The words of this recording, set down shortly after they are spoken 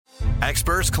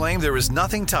Experts claim there is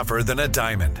nothing tougher than a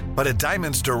diamond. But at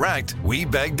Diamonds Direct, we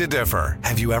beg to differ.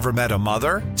 Have you ever met a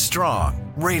mother?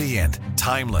 Strong, radiant,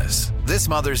 timeless. This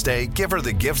Mother's Day, give her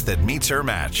the gift that meets her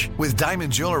match. With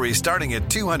diamond jewelry starting at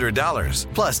 $200.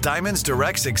 Plus Diamonds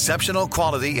Direct's exceptional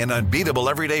quality and unbeatable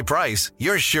everyday price,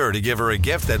 you're sure to give her a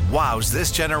gift that wows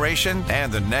this generation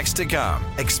and the next to come.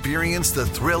 Experience the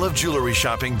thrill of jewelry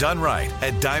shopping done right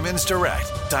at Diamonds Direct.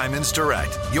 Diamonds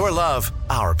Direct. Your love,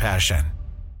 our passion.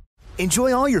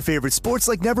 Enjoy all your favorite sports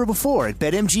like never before at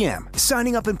BetMGM.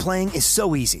 Signing up and playing is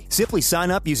so easy. Simply sign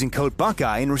up using code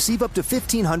Buckeye and receive up to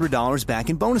 $1,500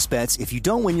 back in bonus bets if you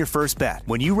don't win your first bet.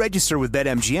 When you register with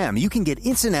BetMGM, you can get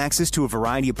instant access to a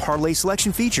variety of parlay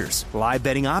selection features, live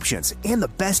betting options, and the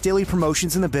best daily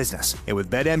promotions in the business. And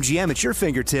with BetMGM at your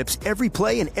fingertips, every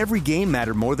play and every game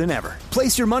matter more than ever.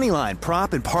 Place your moneyline,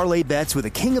 prop, and parlay bets with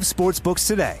the king of sportsbooks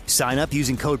today. Sign up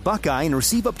using code Buckeye and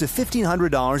receive up to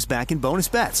 $1,500 back in bonus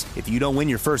bets if you don't win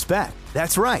your first bet.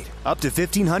 That's right, up to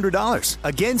 $1,500.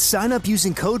 Again, sign up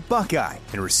using code Buckeye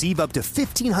and receive up to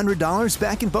 $1,500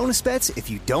 back in bonus bets if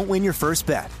you don't win your first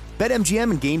bet.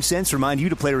 BetMGM and GameSense remind you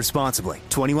to play responsibly.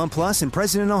 21 plus and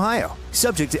present in Ohio.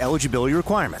 Subject to eligibility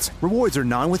requirements. Rewards are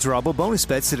non-withdrawable bonus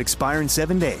bets that expire in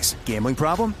 7 days. Gambling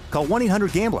problem? Call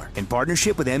 1-800-GAMBLER in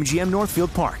partnership with MGM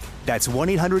Northfield Park. That's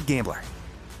 1-800-GAMBLER.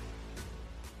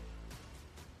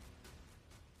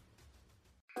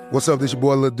 What's up, this your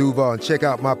boy Lil Duval, and check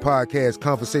out my podcast,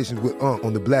 Conversations with Unc,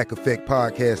 on the Black Effect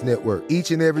Podcast Network.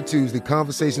 Each and every Tuesday,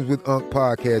 Conversations with Unc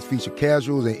podcast feature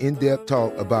casuals and in-depth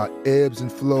talk about ebbs and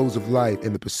flows of life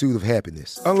and the pursuit of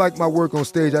happiness. Unlike my work on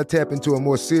stage, I tap into a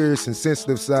more serious and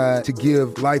sensitive side to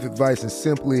give life advice and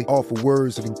simply offer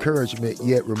words of encouragement,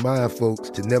 yet remind folks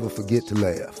to never forget to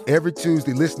laugh. Every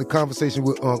Tuesday, listen to Conversation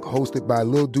with Unc, hosted by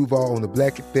Lil Duval on the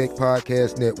Black Effect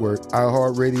Podcast Network,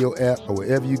 iHeartRadio app, or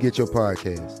wherever you get your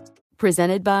podcasts.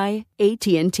 Presented by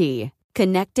AT&T.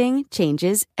 Connecting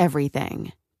changes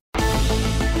everything.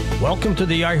 Welcome to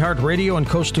the iHeartRadio and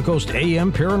Coast to Coast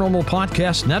AM Paranormal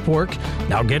Podcast Network.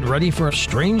 Now get ready for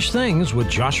Strange Things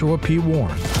with Joshua P.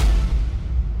 Warren.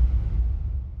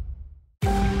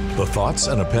 The thoughts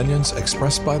and opinions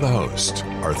expressed by the host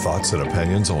are thoughts and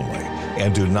opinions only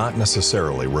and do not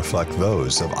necessarily reflect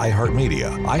those of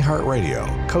iHeartMedia,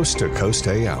 iHeartRadio, Coast to Coast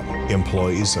AM,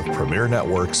 employees of Premier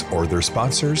Networks, or their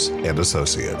sponsors and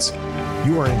associates.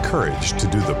 You are encouraged to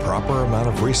do the proper amount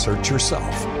of research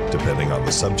yourself, depending on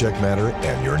the subject matter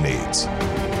and your needs.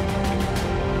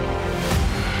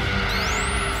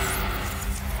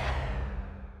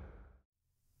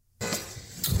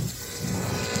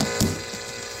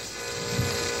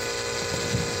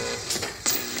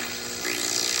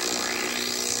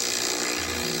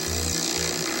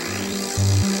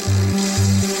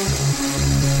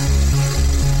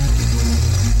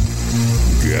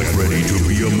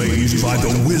 By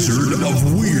the Wizard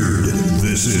of Weird.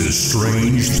 This is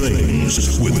Strange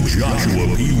Things with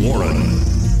Joshua P. Warren.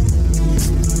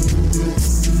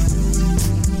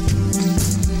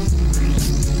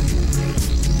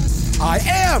 I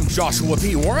am Joshua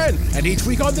P. Warren, and each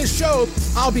week on this show,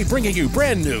 I'll be bringing you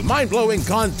brand new, mind-blowing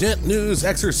content, news,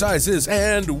 exercises,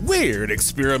 and weird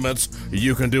experiments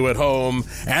you can do at home,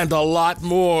 and a lot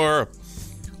more.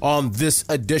 On this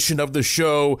edition of the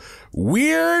show,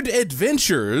 Weird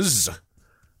Adventures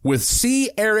with C.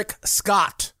 Eric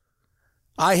Scott.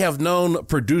 I have known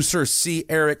producer C.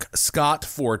 Eric Scott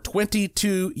for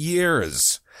 22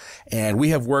 years, and we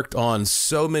have worked on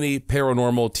so many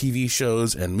paranormal TV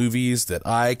shows and movies that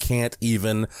I can't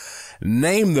even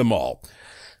name them all.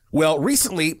 Well,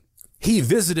 recently, he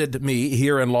visited me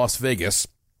here in Las Vegas,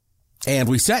 and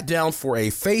we sat down for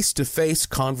a face-to-face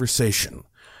conversation.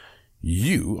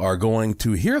 You are going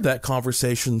to hear that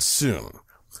conversation soon.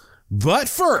 But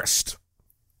first,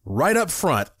 right up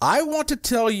front, I want to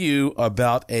tell you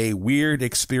about a weird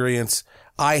experience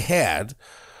I had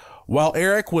while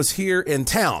Eric was here in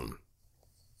town.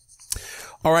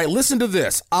 All right, listen to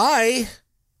this.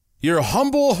 Your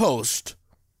humble host,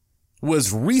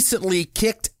 was recently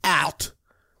kicked out.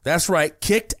 That's right,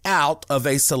 kicked out of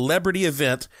a celebrity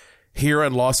event here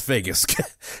in Las Vegas.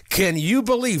 Can you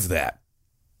believe that?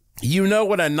 You know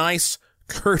what a nice,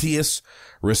 courteous,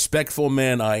 respectful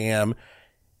man I am,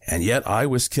 and yet I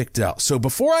was kicked out. So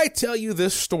before I tell you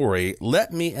this story,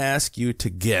 let me ask you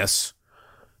to guess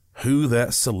who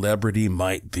that celebrity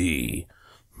might be.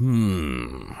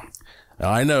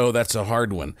 I know that's a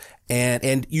hard one.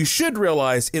 And you should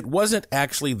realize it wasn't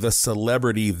actually the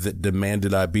celebrity that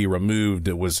demanded I be removed.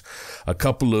 It was a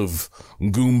couple of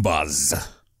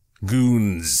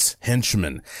goons,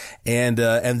 henchmen. And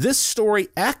this story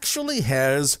actually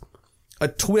has a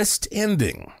twist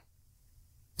ending.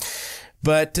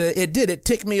 But it did. It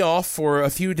ticked me off for a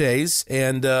few days,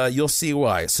 and you'll see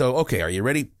why. So, okay, are you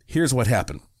ready? Here's what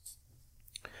happened.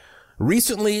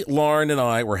 Recently, Lauren and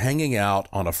I were hanging out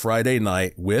on a Friday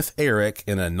night with Eric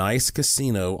in a nice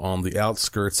casino on the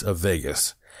outskirts of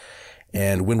Vegas.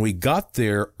 And when we got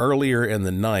there earlier in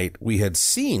the night, we had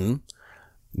seen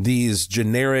these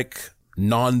generic,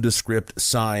 nondescript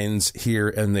signs here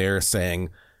and there saying,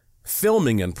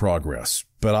 filming in progress.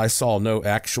 But I saw no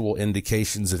actual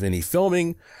indications of any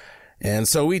filming, and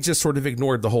so we just sort of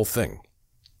ignored the whole thing.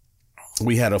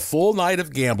 We had a full night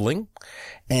of gambling,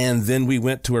 and then we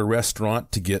went to a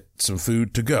restaurant to get some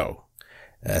food to go.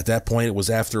 At that point, it was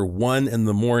after 1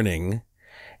 a.m,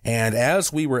 and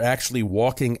as we were actually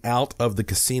walking out of the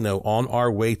casino on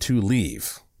our way to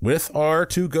leave, with our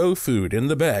to-go food in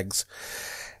the bags,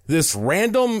 this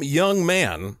random young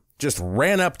man just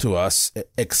ran up to us,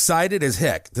 excited as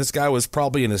heck. This guy was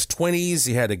probably in his 20s.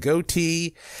 He had a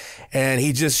goatee, and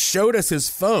he just showed us his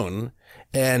phone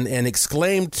and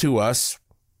exclaimed to us,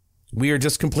 we are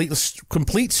just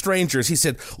complete strangers. He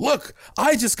said, look,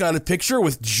 I just got a picture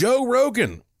with Joe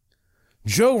Rogan.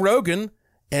 Joe Rogan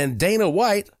and Dana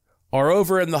White are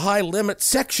over in the high limit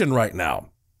section right now.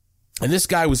 And this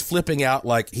guy was flipping out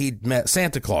like he'd met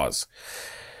Santa Claus.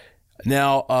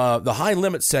 Now, the high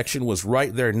limit section was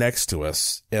right there next to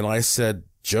us. And I said,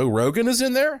 Joe Rogan is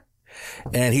in there?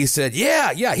 And he said,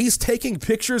 yeah, he's taking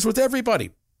pictures with everybody.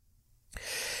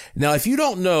 Now, if you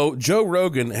don't know, Joe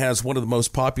Rogan has one of the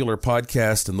most popular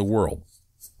podcasts in the world.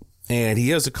 And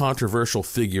he is a controversial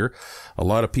figure. A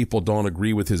lot of people don't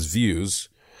agree with his views.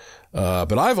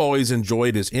 But I've always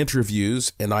enjoyed his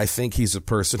interviews, and I think he's a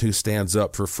person who stands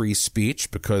up for free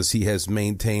speech because he has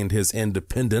maintained his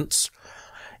independence,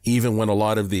 even when a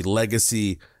lot of the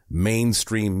legacy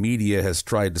mainstream media has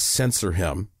tried to censor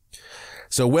him.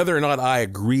 So whether or not I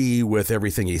agree with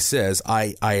everything he says,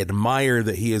 I admire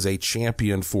that he is a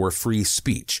champion for free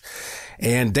speech.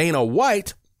 And Dana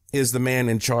White is the man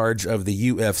in charge of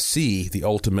the UFC, the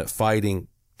Ultimate Fighting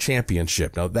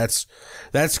Championship. Now that's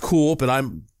cool, but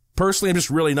I'm just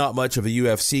really not much of a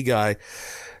UFC guy.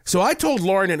 So I told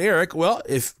Lauren and Eric, well,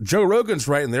 if Joe Rogan's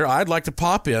right in there, I'd like to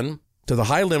pop in to the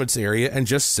high limits area and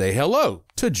just say hello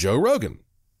to Joe Rogan.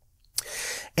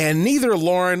 And neither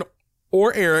Lauren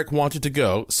or Eric wanted to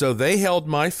go, so they held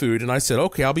my food, and I said,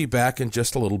 okay, I'll be back in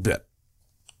just a little bit.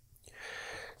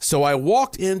 So I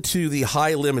walked into the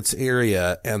high limits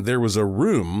area, and there was a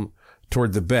room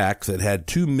toward the back that had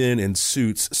 2 men in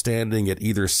suits standing at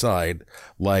either side,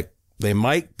 like they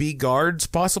might be guards,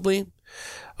 possibly.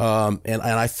 And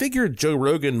I figured Joe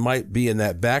Rogan might be in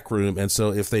that back room. And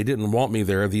so if they didn't want me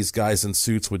there, these guys in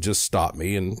suits would just stop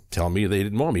me and tell me they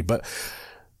didn't want me. But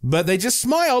they just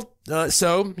smiled.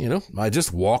 So, I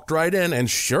just walked right in, and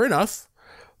sure enough,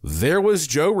 there was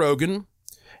Joe Rogan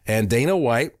and Dana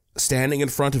White standing in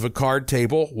front of a card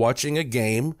table watching a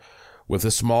game with a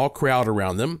small crowd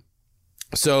around them.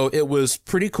 So it was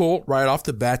pretty cool right off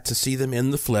the bat to see them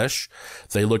in the flesh.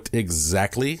 They looked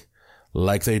exactly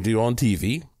like they do on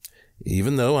TV,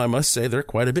 even though I must say they're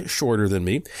quite a bit shorter than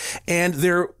me. And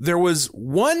there was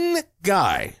one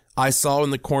guy I saw in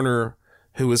the corner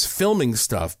who was filming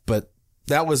stuff, but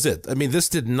that was it. I mean, this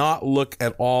did not look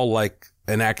at all like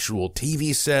an actual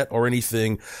TV set or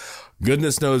anything.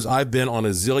 Goodness knows I've been on a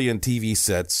zillion TV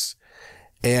sets,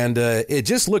 and it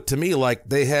just looked to me like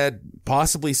they had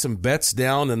possibly some bets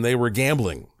down and they were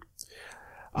gambling.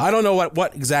 I don't know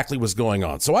what exactly was going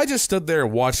on. So I just stood there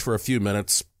and watched for a few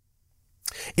minutes.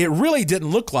 It really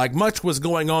didn't look like much was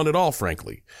going on at all,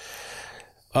 frankly.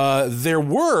 There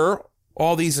were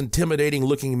all these intimidating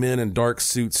looking men in dark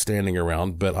suits standing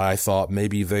around, but I thought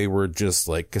maybe they were just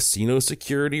like casino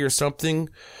security or something,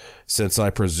 since I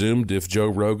presumed if Joe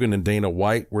Rogan and Dana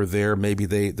White were there, maybe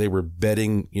they were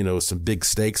betting, some big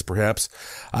stakes perhaps.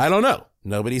 I don't know.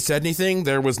 Nobody said anything.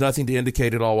 There was nothing to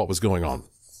indicate at all what was going on.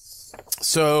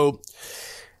 So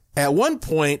at one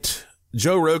point,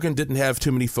 Joe Rogan didn't have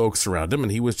too many folks around him,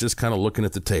 and he was just kind of looking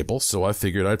at the table. So I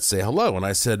figured I'd say hello. And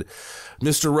I said,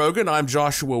 Mr. Rogan, I'm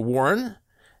Joshua Warren,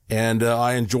 and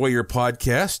I enjoy your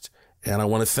podcast, and I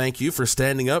want to thank you for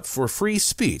standing up for free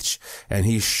speech. And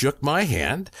he shook my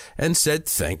hand and said,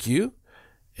 thank you.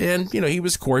 And, he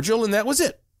was cordial, and that was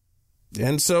it.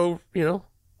 And so,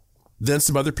 then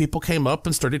some other people came up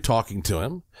and started talking to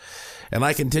him. And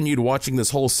I continued watching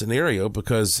this whole scenario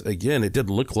because, again, it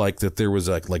didn't look like that there was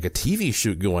like a TV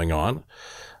shoot going on.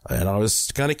 And I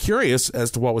was kind of curious as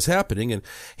to what was happening. And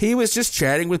he was just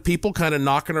chatting with people, kind of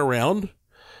knocking around.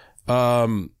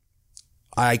 It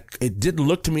didn't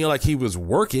look to me like he was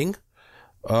working.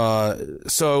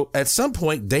 So at some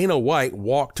point, Dana White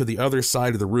walked to the other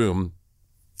side of the room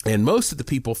And most of the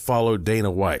people followed Dana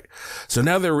White. So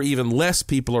now there were even less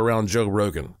people around Joe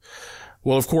Rogan.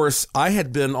 Well, of course, I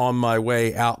had been on my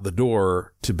way out the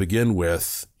door to begin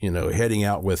with, heading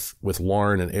out with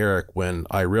Lauren and Eric when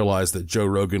I realized that Joe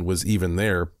Rogan was even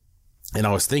there. And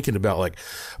I was thinking about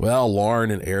Lauren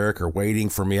and Eric are waiting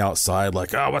for me outside.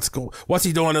 What's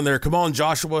he doing in there? Come on,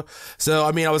 Joshua. So,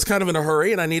 I was kind of in a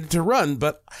hurry and I needed to run,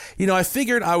 but, I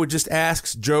figured I would just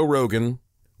ask Joe Rogan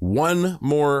one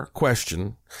more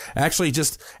question. Actually,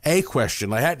 just a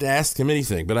question. I hadn't to ask him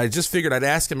anything, but I just figured I'd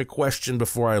ask him a question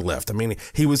before I left.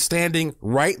 He was standing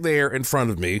right there in front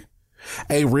of me,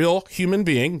 a real human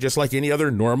being, just like any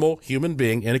other normal human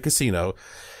being in a casino.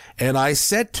 And I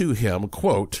said to him,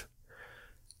 quote,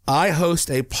 I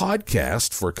host a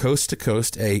podcast for Coast to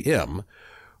Coast AM.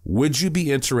 Would you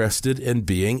be interested in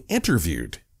being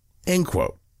interviewed? End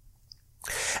quote.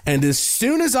 And as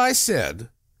soon as I said,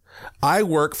 I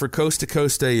work for Coast to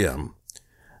Coast AM,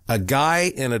 a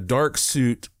guy in a dark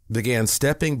suit began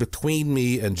stepping between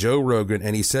me and Joe Rogan,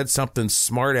 and he said something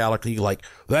smart alecky like,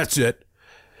 that's it.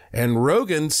 And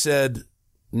Rogan said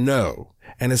no.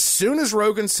 And as soon as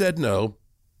Rogan said no,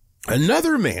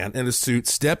 another man in a suit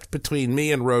stepped between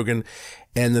me and Rogan,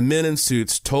 and the men in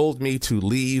suits told me to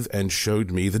leave and showed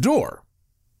me the door.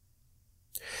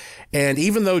 And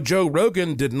even though Joe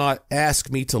Rogan did not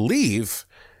ask me to leave,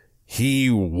 he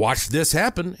watched this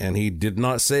happen and he did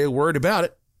not say a word about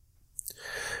it.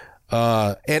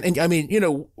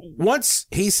 Once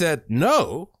he said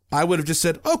no, I would have just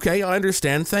said, okay, I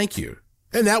understand. Thank you.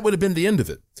 And that would have been the end of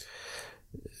it.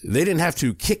 They didn't have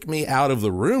to kick me out of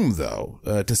the room, though.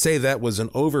 To say that was an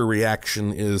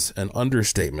overreaction is an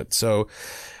understatement. So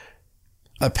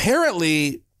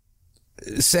apparently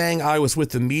saying I was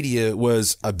with the media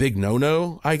was a big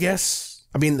no-no, I guess.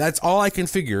 That's all I can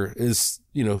figure is,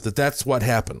 that's what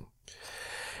happened.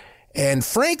 And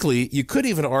frankly, you could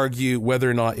even argue whether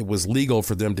or not it was legal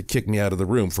for them to kick me out of the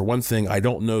room. For one thing, I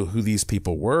don't know who these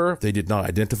people were. They did not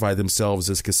identify themselves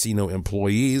as casino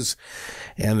employees.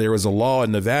 And there is a law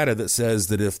in Nevada that says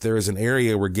that if there is an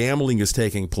area where gambling is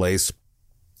taking place,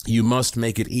 you must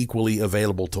make it equally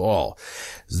available to all.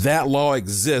 That law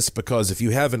exists because if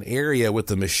you have an area with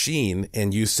a machine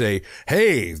and you say,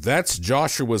 hey, that's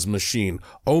Joshua's machine,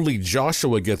 only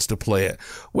Joshua gets to play it.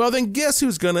 Well, then guess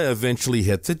who's going to eventually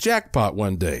hit the jackpot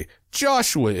one day?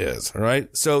 Joshua is, all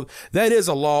right? So that is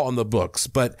a law on the books.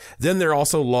 But then there are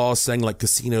also laws saying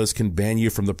casinos can ban you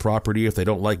from the property if they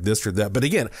don't like this or that. But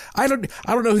again, I don't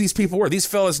know who these people were. These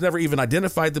fellas never even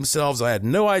identified themselves. I had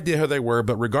no idea who they were,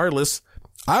 but regardless,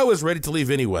 I was ready to leave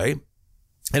anyway,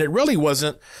 and it really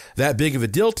wasn't that big of a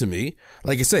deal to me.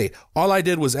 Like I say, all I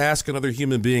did was ask another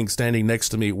human being standing next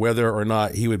to me whether or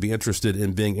not he would be interested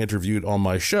in being interviewed on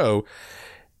my show,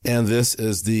 and this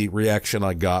is the reaction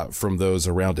I got from those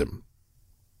around him.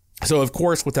 So, of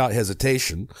course, without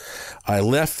hesitation, I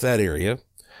left that area.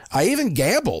 I even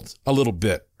gambled a little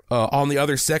bit on the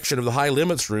other section of the high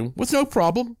limits room with no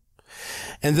problem.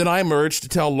 And then I emerged to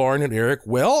tell Lauren and Eric,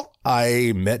 well,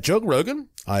 I met Joe Rogan.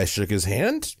 I shook his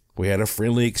hand. We had a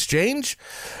friendly exchange.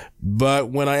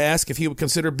 But when I asked if he would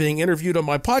consider being interviewed on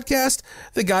my podcast,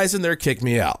 the guys in there kicked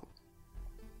me out.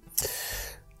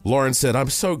 Lauren said, I'm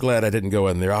so glad I didn't go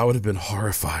in there. I would have been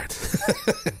horrified.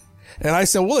 And I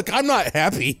said, well, look, I'm not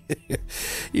happy.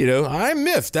 I'm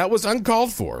miffed. That was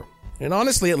uncalled for. And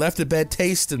honestly, it left a bad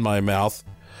taste in my mouth.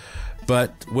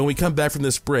 But when we come back from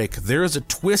this break, there is a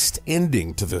twist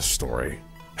ending to this story.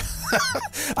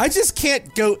 I just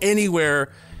can't go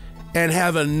anywhere and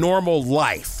have a normal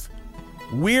life.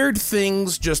 Weird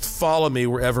things just follow me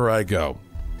wherever I go.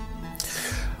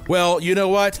 Well, you know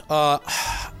what? I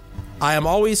am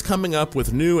always coming up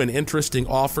with new and interesting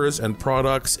offers and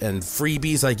products and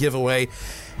freebies I give away.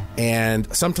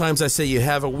 And sometimes I say you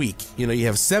have a week. You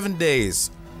have 7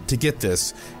 days to get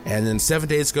this, and then 7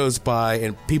 days goes by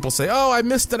and people say, oh, I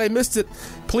missed it,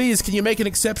 please, can you make an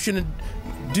exception and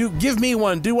give me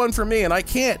one, do one for me? And I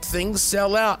can't. Things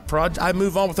sell out. I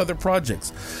move on with other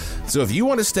projects. So if you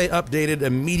want to stay updated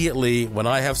immediately when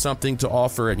I have something to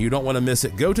offer and you don't want to miss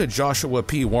it, go to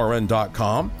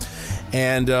joshuapwarren.com.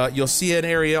 And you'll see an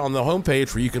area on the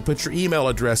homepage where you can put your email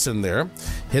address in there,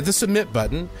 hit the submit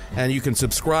button, and you can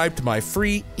subscribe to my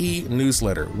free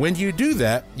e-newsletter. When you do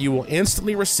that, you will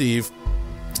instantly receive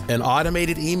an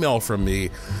automated email from me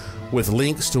with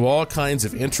links to all kinds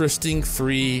of interesting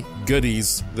free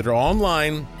goodies that are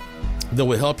online that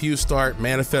will help you start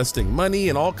manifesting money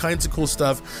and all kinds of cool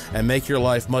stuff and make your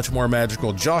life much more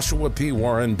magical.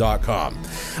 JoshuaPWarren.com.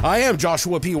 I am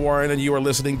Joshua P. Warren, and you are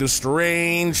listening to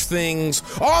Strange Things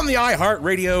on the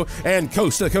iHeartRadio and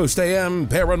Coast to Coast AM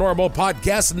Paranormal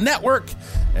Podcast Network.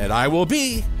 And I will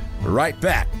be right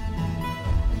back.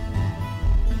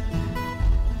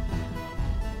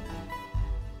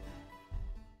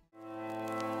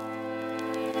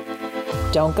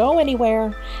 Don't go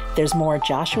anywhere. There's more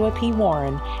Joshua P.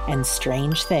 Warren and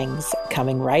Strange Things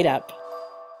coming right up.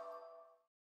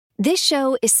 This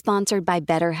show is sponsored by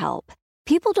BetterHelp.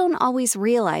 People don't always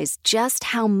realize just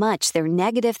how much their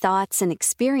negative thoughts and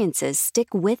experiences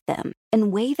stick with them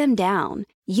and weigh them down.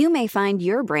 You may find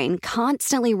your brain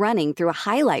constantly running through a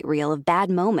highlight reel of bad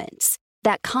moments.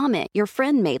 That comment your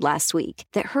friend made last week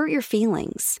that hurt your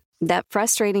feelings. That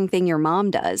frustrating thing your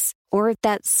mom does. Or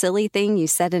that silly thing you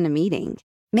said in a meeting.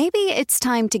 Maybe it's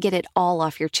time to get it all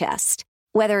off your chest.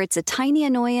 Whether it's a tiny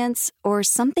annoyance or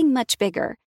something much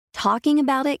bigger, talking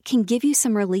about it can give you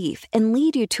some relief and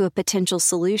lead you to a potential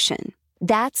solution.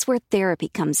 That's where therapy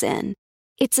comes in.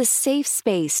 It's a safe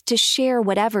space to share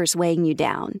whatever's weighing you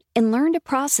down and learn to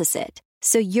process it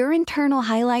so your internal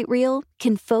highlight reel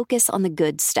can focus on the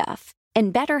good stuff.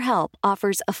 And BetterHelp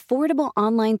offers affordable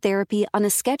online therapy on a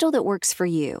schedule that works for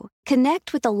you.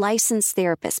 Connect with a licensed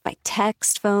therapist by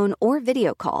text, phone, or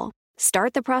video call.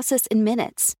 Start the process in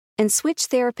minutes and switch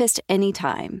therapist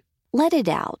anytime. Let it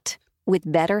out with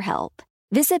BetterHelp.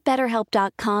 Visit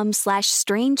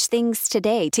BetterHelp.com/strangethings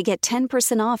today to get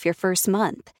 10% off your first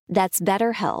month. That's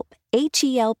BetterHelp,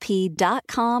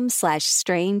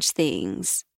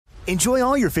 HELP.com/strangethings. Enjoy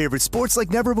all your favorite sports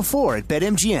like never before at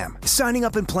BetMGM. Signing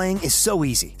up and playing is so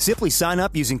easy. Simply sign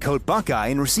up using code Buckeye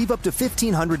and receive up to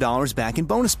 $1,500 back in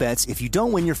bonus bets if you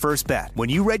don't win your first bet. When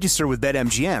you register with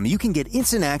BetMGM, you can get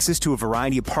instant access to a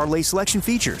variety of parlay selection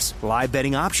features, live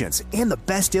betting options, and the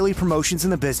best daily promotions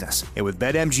in the business. And with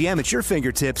BetMGM at your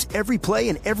fingertips, every play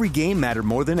and every game matter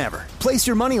more than ever. Place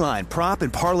your moneyline, prop,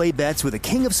 and parlay bets with the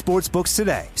king of sportsbooks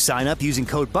today. Sign up using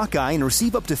code Buckeye and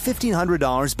receive up to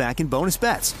 $1,500 back in bonus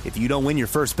bets if you don't win your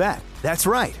first bet. That's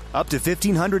right, up to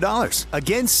 $1,500.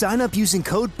 Again, sign up using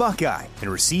code Buckeye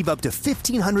and receive up to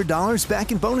 $1,500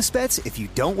 back in bonus bets if you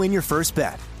don't win your first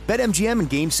bet. BetMGM and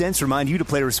GameSense remind you to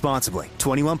play responsibly.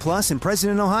 21 plus and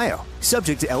present in Ohio.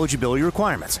 Subject to eligibility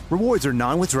requirements. Rewards are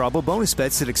non-withdrawable bonus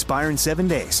bets that expire in 7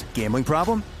 days. Gambling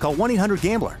problem? Call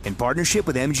 1-800-GAMBLER in partnership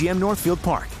with MGM Northfield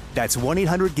Park. That's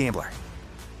 1-800-GAMBLER.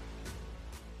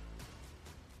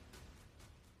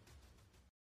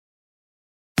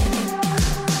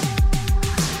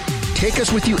 Take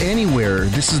us with you anywhere.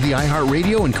 This is the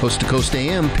iHeartRadio and Coast to Coast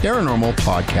AM Paranormal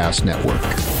Podcast Network.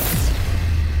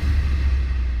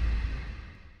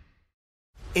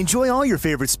 Enjoy all your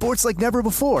favorite sports like never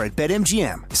before at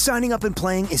BetMGM. Signing up and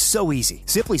playing is so easy.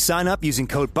 Simply sign up using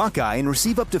code Buckeye and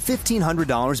receive up to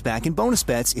 $1,500 back in bonus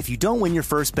bets if you don't win your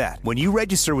first bet. When you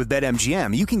register with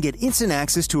BetMGM, you can get instant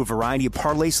access to a variety of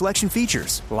parlay selection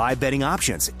features, live betting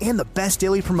options, and the best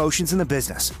daily promotions in the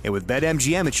business. And with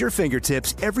BetMGM at your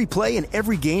fingertips, every play and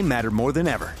every game matter more than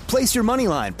ever. Place your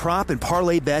moneyline, prop, and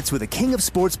parlay bets with the king of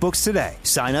sportsbooks today.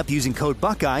 Sign up using code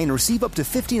Buckeye and receive up to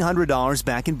 $1,500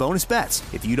 back in bonus bets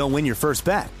if you don't win your first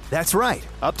bet. That's right,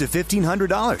 up to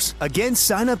 $1,500. Again,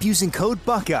 sign up using code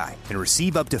Buckeye and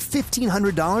receive up to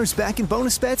 $1,500 back in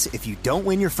bonus bets if you don't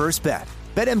win your first bet.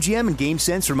 BetMGM and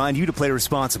GameSense remind you to play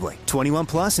responsibly. 21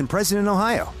 plus and present in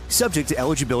Ohio. Subject to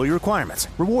eligibility requirements.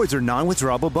 Rewards are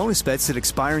non-withdrawable bonus bets that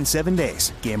expire in 7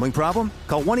 days. Gambling problem?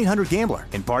 Call 1-800-GAMBLER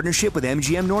in partnership with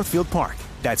MGM Northfield Park.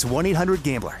 That's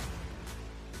 1-800-GAMBLER.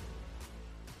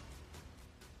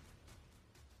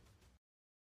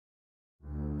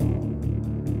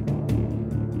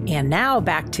 And now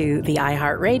back to the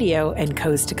iHeartRadio and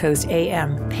Coast to Coast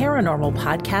AM Paranormal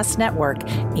Podcast Network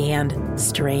and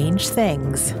Strange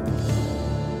Things.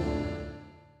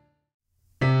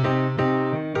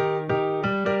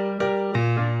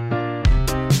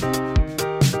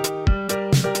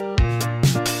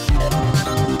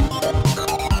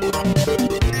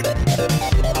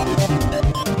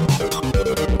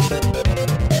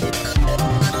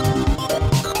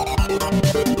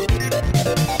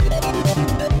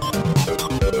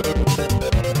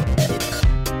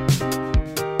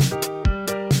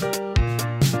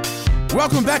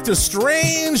 Welcome back to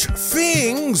Strange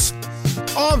Things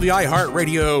on the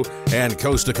iHeartRadio and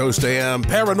Coast to Coast AM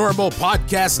Paranormal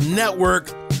Podcast Network.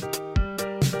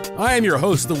 I am your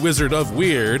host, the Wizard of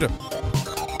Weird,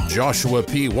 Joshua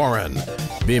P. Warren,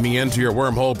 beaming into your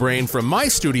wormhole brain from my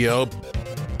studio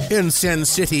in Sin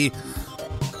City,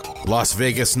 Las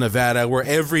Vegas, Nevada, where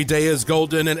every day is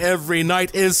golden and every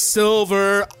night is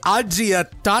silver.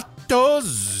 Agiatato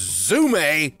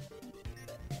Zume.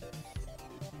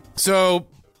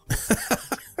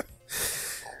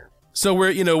 So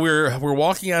we're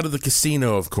walking out of the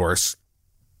casino, of course,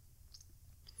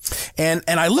 And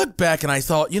I look back and I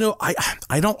thought,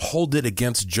 I don't hold it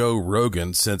against Joe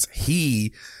Rogan since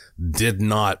he did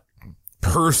not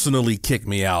personally kick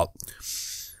me out.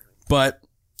 But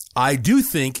I do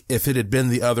think if it had been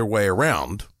the other way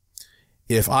around,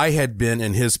 if I had been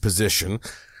in his position,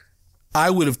 I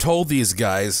would have told these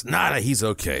guys, nah, he's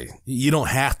okay. You don't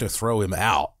have to throw him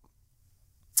out.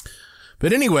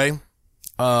 But anyway,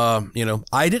 I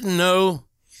didn't know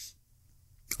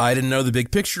the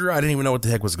big picture. I didn't even know what the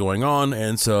heck was going on.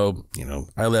 And so,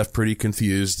 I left pretty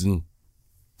confused and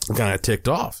kind of ticked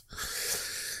off.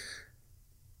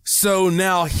 So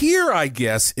now here, I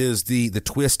guess, is the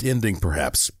twist ending,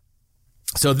 perhaps.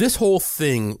 So this whole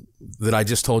thing that I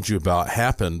just told you about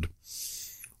happened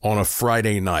on a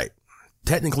Friday night.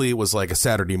 Technically, it was like a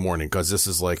Saturday morning because this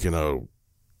is like,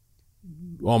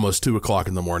 almost 2:00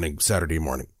 in the morning, Saturday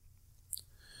morning.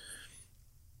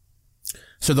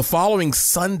 So the following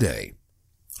Sunday,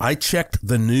 I checked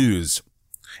the news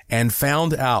and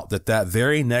found out that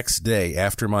very next day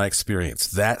after my experience,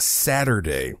 that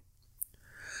Saturday,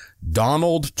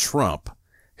 Donald Trump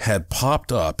had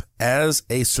popped up as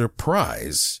a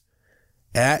surprise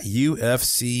at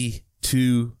UFC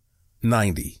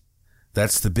 290.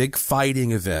 That's the big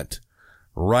fighting event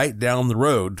right down the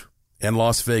road in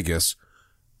Las Vegas.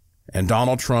 And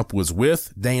Donald Trump was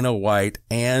with Dana White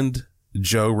and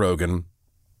Joe Rogan,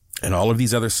 and all of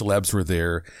these other celebs were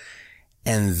there.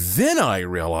 And then I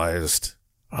realized,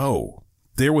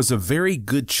 there was a very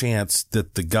good chance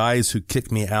that the guys who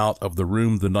kicked me out of the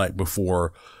room the night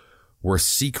before were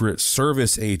Secret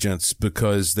Service agents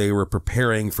because they were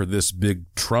preparing for this big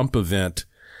Trump event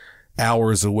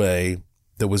hours away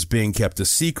that was being kept a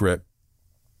secret,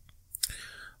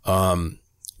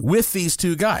 with these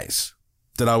two guys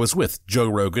that I was with, Joe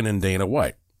Rogan and Dana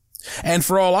White. And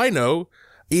for all I know,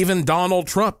 even Donald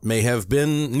Trump may have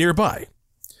been nearby.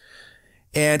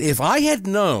 And if I had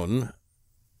known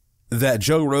that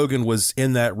Joe Rogan was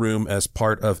in that room as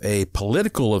part of a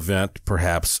political event,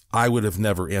 perhaps I would have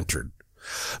never entered.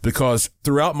 Because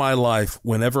throughout my life,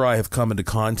 whenever I have come into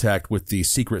contact with the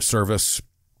Secret Service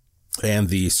and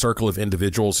the circle of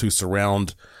individuals who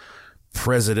surround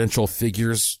presidential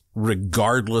figures,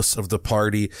 regardless of the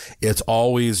party, it's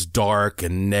always dark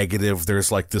and negative.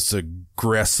 There's like this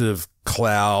aggressive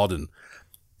cloud and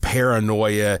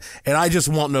paranoia, and I just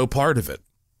want no part of it.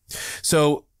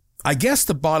 So I guess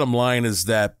the bottom line is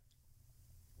that,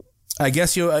 again,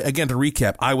 to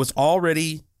recap, I was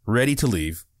already ready to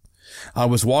leave. I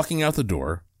was walking out the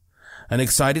door. An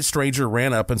excited stranger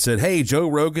ran up and said, "Hey, Joe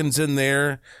Rogan's in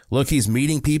there. Look, he's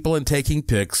meeting people and taking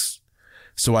pics."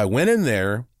 So I went in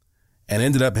there and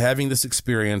ended up having this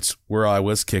experience where I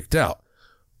was kicked out.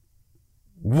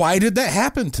 Why did that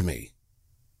happen to me?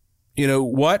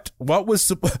 What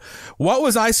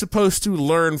was I supposed to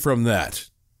learn from that?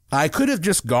 I could have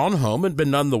just gone home and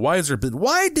been none the wiser, but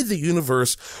why did the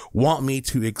universe want me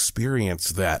to experience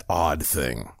that odd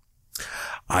thing?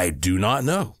 I do not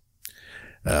know.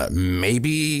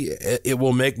 Maybe it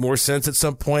will make more sense at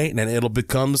some point and it'll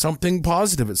become something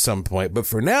positive at some point. But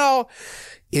for now,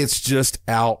 it's just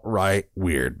outright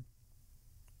weird.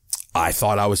 I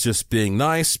thought I was just being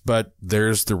nice, but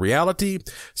there's the reality.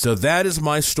 So that is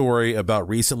my story about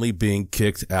recently being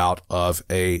kicked out of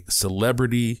a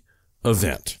celebrity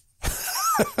event.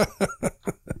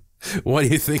 What do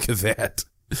you think of that?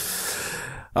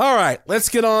 All right, let's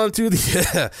get on to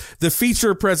the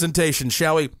feature presentation,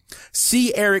 shall we?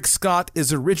 C. Eric Scott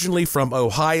is originally from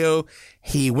Ohio.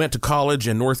 He went to college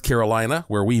in North Carolina,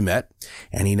 where we met,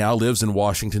 and he now lives in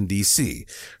Washington, D.C.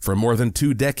 For more than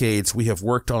 2 decades, we have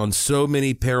worked on so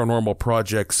many paranormal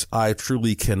projects, I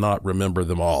truly cannot remember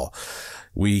them all.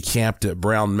 We camped at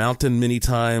Brown Mountain many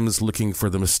times looking for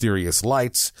the mysterious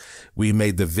lights. We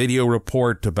made the video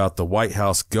report about the White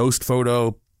House ghost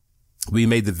photo. We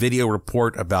made the video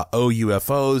report about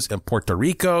UFOs in Puerto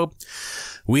Rico.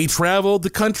 We traveled the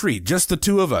country, just the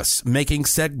two of us, making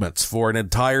segments for an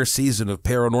entire season of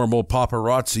Paranormal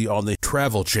Paparazzi on the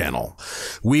Travel Channel.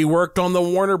 We worked on the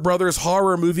Warner Brothers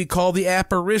horror movie called The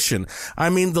Apparition.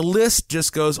 I mean, the list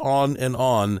just goes on and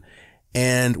on.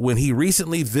 And when he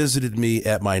recently visited me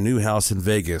at my new house in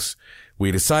Vegas, we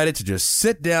decided to just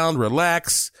sit down,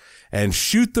 relax, and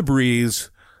shoot the breeze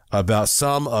about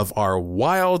some of our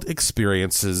wild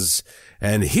experiences.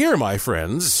 And here, my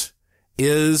friends,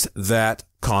 is that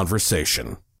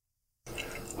conversation.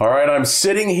 All right, I'm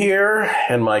sitting here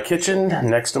in my kitchen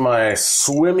next to my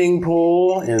swimming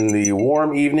pool in the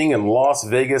warm evening in Las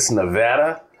Vegas,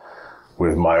 Nevada,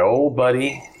 with my old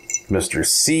buddy, Mr.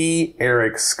 C.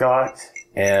 Eric Scott.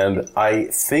 And I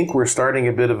think we're starting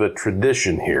a bit of a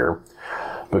tradition here,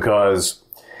 because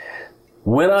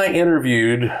when I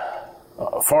interviewed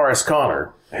Forrest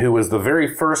Connor, who was the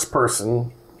very first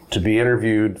person to be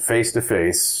interviewed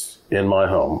face-to-face in my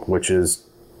home, which is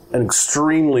an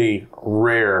extremely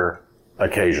rare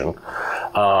occasion.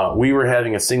 We were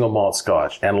having a single malt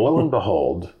scotch, and lo and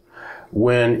behold,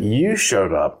 when you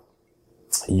showed up,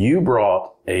 you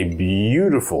brought a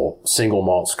beautiful single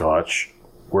malt scotch.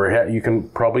 You can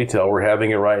probably tell we're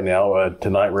having it right now.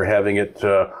 Tonight we're having it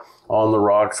on the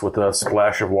rocks with a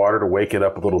splash of water to wake it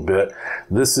up a little bit.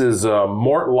 This is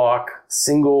Mortlach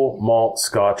single malt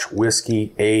scotch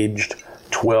whiskey, aged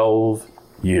 12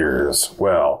 years.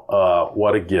 Well,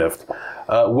 what a gift.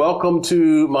 Welcome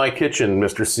to my kitchen,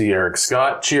 Mr. C. Eric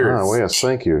Scott. Cheers. Oh, yes,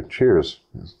 thank you. Cheers.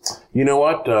 You know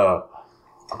what?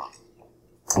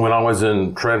 When I was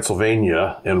in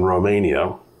Transylvania, in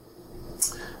Romania,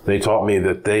 they taught me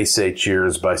that they say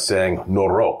cheers by saying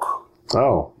noroc.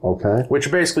 Oh, okay.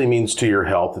 Which basically means to your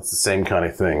health. It's the same kind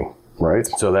of thing. Right.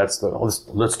 So let's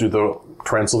do the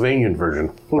Transylvanian version.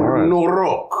 Right.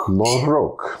 Noroc.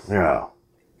 Noroc. Yeah.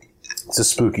 It's a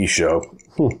spooky show.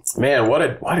 Man, what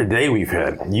a day we've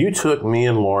had. You took me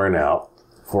and Lauren out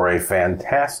for a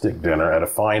fantastic dinner at a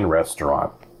fine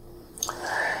restaurant.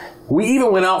 We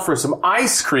even went out for some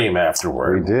ice cream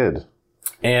afterward. We did.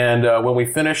 And when we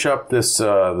finish up this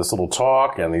little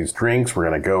talk and these drinks, we're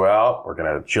going to go out. We're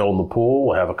going to chill in the pool.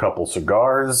 We'll have a couple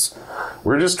cigars.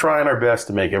 We're just trying our best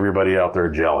to make everybody out there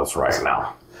jealous right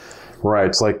now. Right.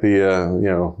 It's like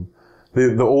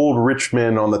the old rich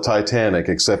men on the Titanic,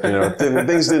 except,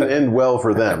 things didn't end well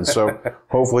for them. So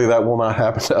hopefully that will not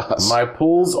happen to us. My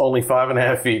pool's only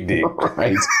 5.5 feet deep.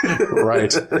 Right.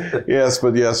 Right. Yes,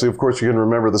 but yes, of course you can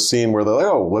remember the scene where they're like,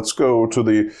 oh, let's go to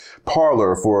the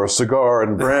parlor for a cigar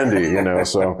and brandy,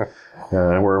 so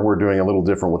we're doing a little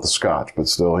different with the scotch, but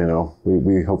still,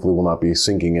 we hopefully will not be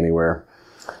sinking anywhere.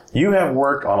 You have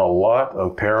worked on a lot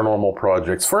of paranormal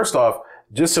projects. First off,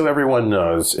 just so everyone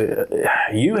knows,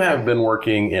 you have been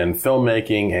working in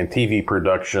filmmaking and TV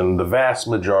production the vast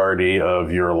majority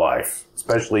of your life,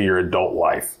 especially your adult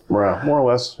life. Right, more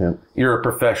or less, yeah. You're a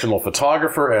professional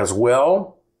photographer as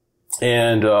well,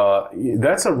 and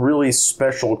that's a really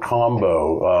special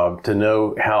combo to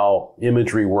know how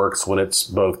imagery works when it's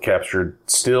both captured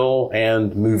still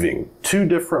and moving. Two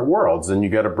different worlds, and you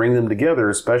got to bring them together,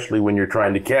 especially when you're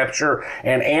trying to capture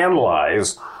and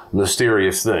analyze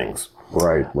mysterious things.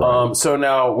 Right. So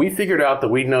now we figured out that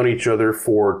we'd known each other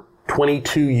for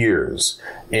 22 years.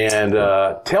 And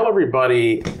tell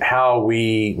everybody how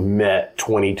we met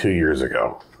 22 years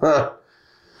ago. Huh.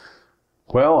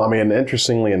 Well,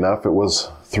 interestingly enough, it was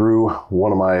through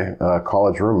one of my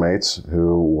college roommates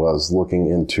who was looking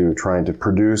into trying to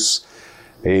produce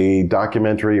a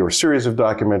documentary or series of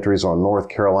documentaries on North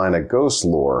Carolina ghost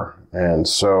lore. And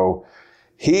so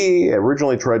he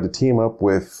originally tried to team up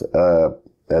with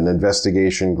an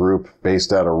investigation group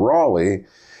based out of Raleigh.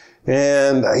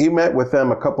 And he met with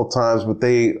them a couple times, but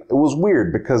it was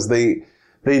weird because they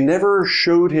never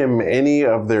showed him any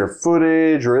of their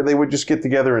footage, or they would just get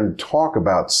together and talk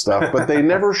about stuff, but they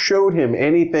never showed him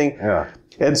anything. Yeah.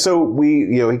 And so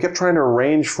he kept trying to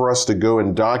arrange for us to go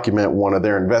and document one of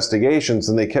their investigations,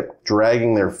 and they kept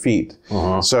dragging their feet.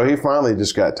 Uh-huh. So he finally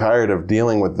just got tired of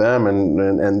dealing with them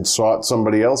and sought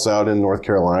somebody else out in North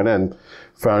Carolina and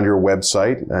found your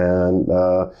website and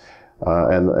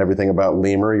everything about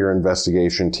Lemur, your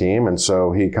investigation team. And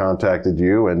so he contacted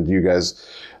you, and you guys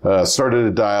started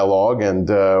a dialogue, and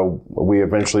we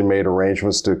eventually made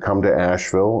arrangements to come to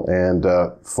Asheville and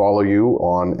follow you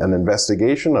on an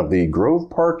investigation of the Grove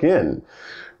Park Inn,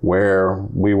 where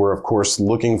we were, of course,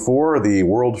 looking for the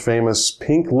world-famous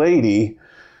Pink Lady.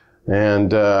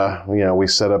 And we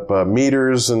set up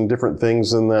meters and different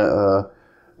things in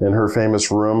her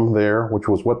famous room there, which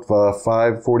was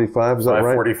 545, is that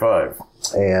right? 545.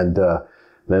 And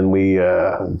then we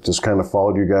just kind of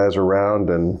followed you guys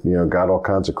around and, got all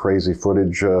kinds of crazy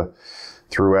footage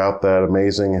throughout that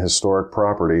amazing historic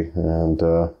property. And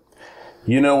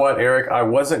you know what, Eric? I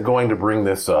wasn't going to bring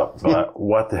this up, but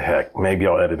what the heck? Maybe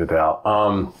I'll edit it out.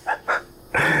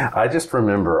 I just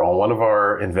remember on one of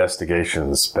our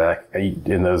investigations back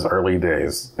in those early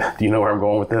days. Do you know where I'm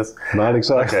going with this? Not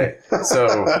exactly. Okay.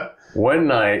 So one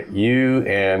night, you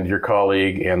and your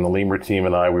colleague and the Lemur team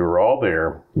and I, we were all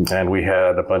there, and we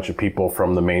had a bunch of people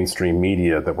from the mainstream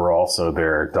media that were also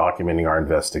there documenting our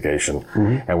investigation.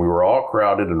 Mm-hmm. And we were all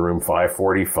crowded in room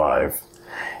 545.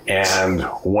 And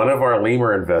one of our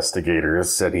Lemur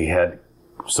investigators said he had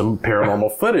some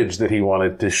paranormal footage that he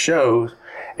wanted to show.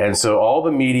 And so all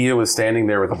the media was standing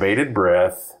there with bated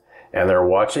breath, and they're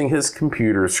watching his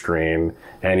computer screen,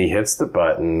 and he hits the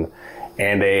button,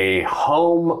 and a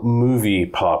home movie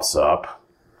pops up.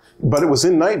 But it was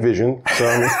in night vision,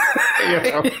 so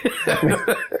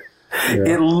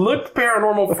It looked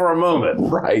paranormal for a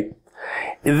moment. Right.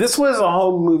 This was a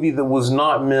home movie that was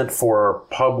not meant for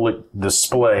public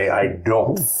display, I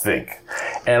don't think.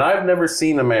 And I've never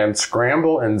seen a man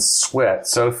scramble and sweat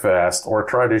so fast, or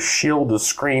try to shield a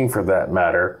screen for that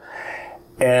matter.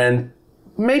 And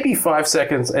maybe 5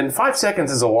 seconds, and 5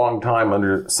 seconds is a long time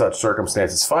under such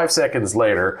circumstances. 5 seconds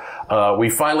later, we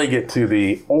finally get to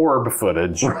the orb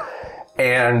footage,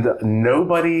 and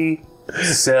nobody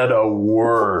said a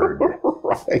word.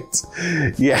 Right.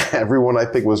 Yeah, everyone I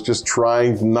think was just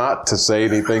trying not to say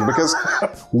anything, because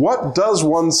what does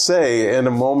one say in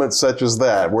a moment such as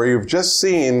that, where you've just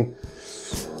seen,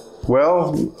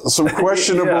 well, some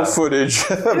questionable footage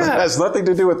that has nothing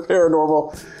to do with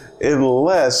paranormal,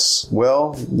 unless,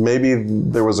 well, maybe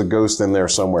there was a ghost in there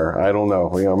somewhere. I don't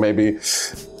know. Maybe.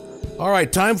 All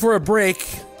right, time for a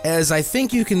break. As I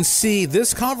think you can see,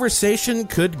 this conversation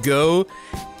could go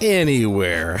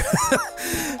anywhere.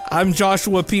 I'm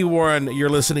Joshua P. Warren. You're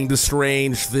listening to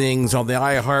Strange Things on the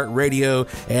iHeartRadio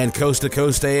and Coast to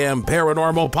Coast AM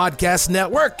Paranormal Podcast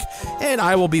Network. And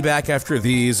I will be back after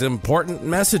these important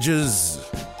messages.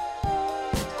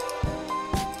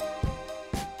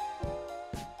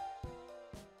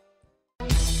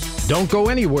 Don't go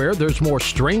anywhere. There's more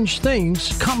Strange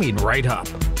Things coming right up.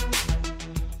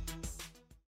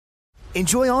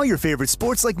 Enjoy all your favorite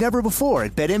sports like never before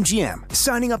at BetMGM.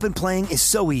 Signing up and playing is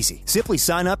so easy. Simply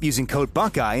sign up using code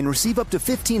Buckeye and receive up to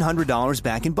 $1,500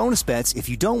 back in bonus bets if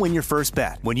you don't win your first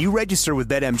bet. When you register with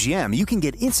BetMGM, you can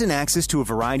get instant access to a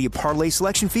variety of parlay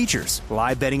selection features,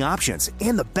 live betting options,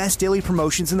 and the best daily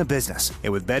promotions in the business.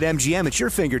 And with BetMGM at your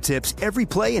fingertips, every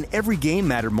play and every game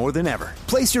matter more than ever.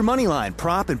 Place your moneyline,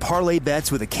 prop, and parlay bets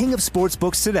with the king of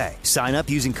sportsbooks today. Sign up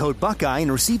using code Buckeye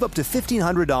and receive up to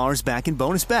 $1,500 back in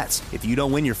bonus bets if you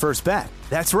don't win your first bet.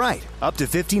 That's right, up to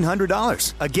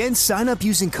 $1,500. Again, sign up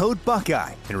using code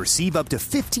Buckeye and receive up to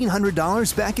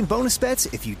 $1,500 back in bonus bets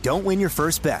if you don't win your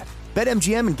first bet.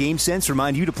 BetMGM and GameSense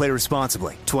remind you to play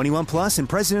responsibly. 21 plus and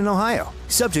present in Ohio.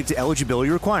 Subject to eligibility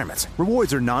requirements.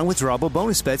 Rewards are non-withdrawable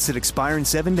bonus bets that expire in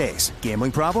 7 days.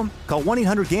 Gambling problem? Call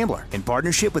 1-800-GAMBLER in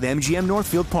partnership with MGM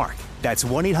Northfield Park. That's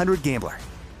 1-800-GAMBLER.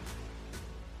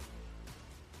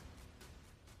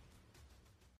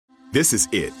 This is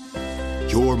it.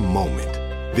 Your moment.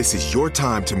 This is your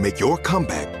time to make your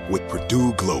comeback with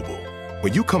Purdue Global.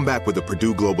 When you come back with a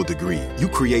Purdue Global degree, you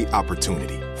create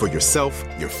opportunity for yourself,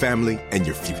 your family, and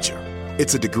your future.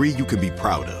 It's a degree you can be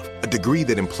proud of, a degree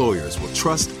that employers will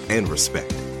trust and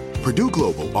respect. Purdue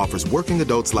Global offers working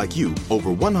adults like you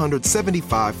over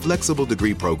 175 flexible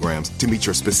degree programs to meet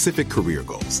your specific career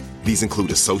goals. These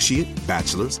include associate,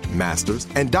 bachelor's, master's,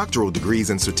 and doctoral degrees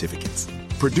and certificates.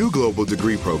 Purdue Global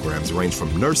degree programs range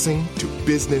from nursing to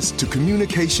business to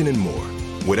communication and more.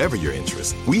 Whatever your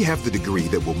interest, we have the degree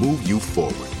that will move you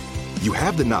forward. You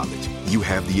have the knowledge, you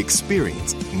have the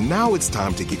experience. Now it's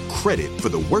time to get credit for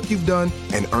the work you've done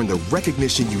and earn the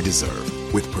recognition you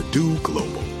deserve with Purdue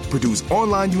Global, Purdue's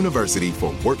online university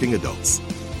for working adults.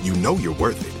 You know you're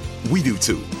worth it. We do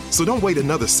too. So don't wait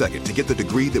another second to get the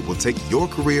degree that will take your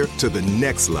career to the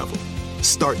next level.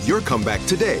 Start your comeback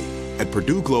today at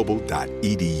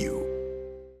purdueglobal.edu.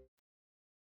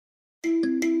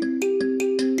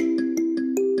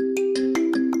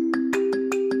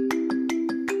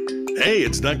 Hey,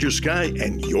 it's Dr. Sky,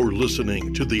 and you're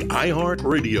listening to the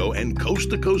iHeartRadio and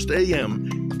Coast to Coast AM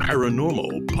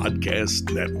Paranormal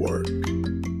Podcast Network.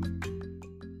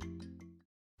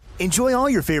 Enjoy all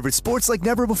your favorite sports like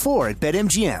never before at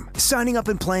BetMGM. Signing up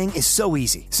and playing is so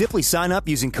easy. Simply sign up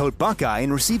using code Buckeye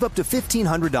and receive up to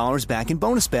 $1,500 back in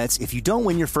bonus bets if you don't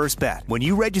win your first bet. When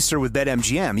you register with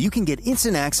BetMGM, you can get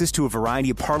instant access to a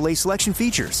variety of parlay selection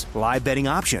features, live betting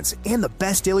options, and the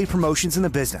best daily promotions in the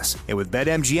business. And with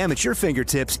BetMGM at your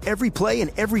fingertips, every play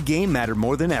and every game matter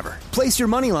more than ever. Place your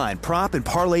moneyline, prop, and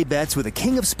parlay bets with the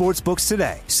king of sportsbooks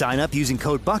today. Sign up using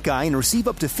code Buckeye and receive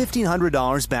up to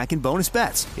 $1,500 back in bonus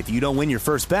bets if you don't win your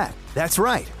first bet. That's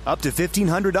right, up to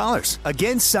 $1,500.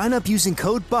 Again, sign up using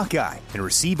code Buckeye and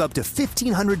receive up to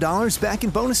 $1,500 back in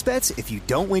bonus bets if you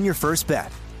don't win your first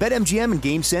bet. BetMGM and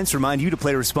GameSense remind you to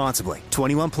play responsibly.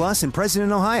 21 plus and present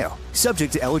in Ohio.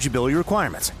 Subject to eligibility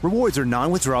requirements. Rewards are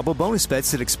non-withdrawable bonus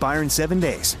bets that expire in 7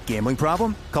 days. Gambling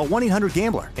problem? Call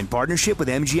 1-800-GAMBLER in partnership with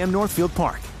MGM Northfield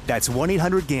Park. That's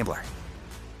 1-800-GAMBLER.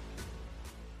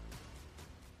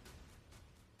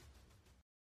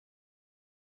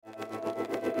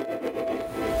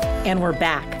 And we're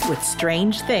back with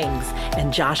Strange Things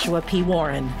and Joshua P.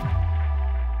 Warren.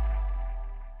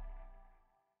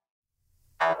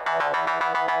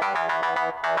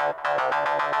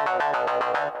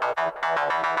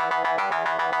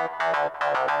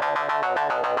 Welcome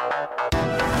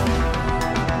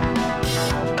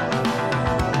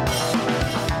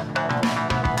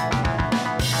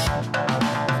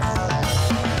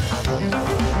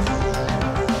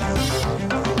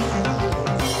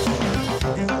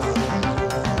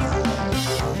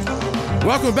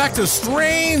back to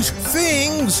Strange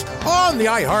Things on the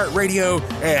iHeartRadio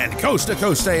and Coast to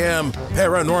Coast AM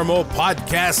Paranormal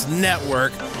Podcast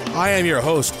Network. I am your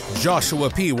host, Joshua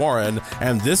P. Warren,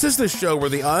 and this is the show where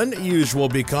the unusual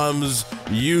becomes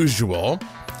usual.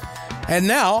 And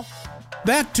now,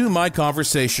 back to my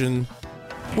conversation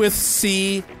with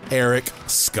C. Eric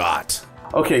Scott.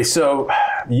 Okay, so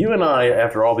you and I,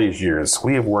 after all these years,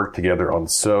 we have worked together on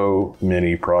so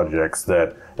many projects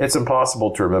that it's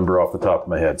impossible to remember off the top of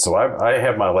my head. So I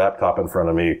have my laptop in front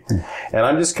of me, and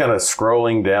I'm just kind of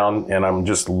scrolling down, and I'm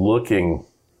just looking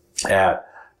at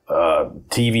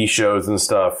TV shows and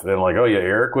stuff, and like, oh yeah,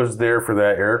 Eric was there for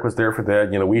that. Eric was there for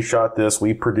that. You know, we shot this,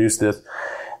 we produced this.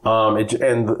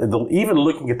 Even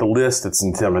looking at the list, it's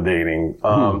intimidating.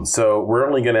 So we're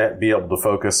only going to be able to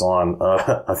focus on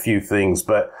a few things,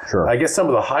 but Sure. I guess some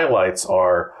of the highlights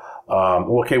are,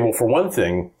 for one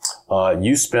thing,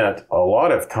 you spent a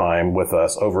lot of time with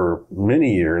us over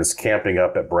many years camping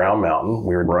up at Brown Mountain.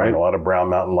 We were doing a lot of Brown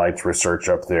Mountain Lights research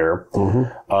up there.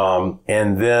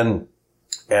 And then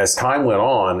as time went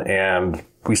on and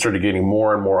we started getting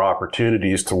more and more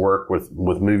opportunities to work with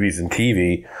movies and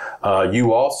TV,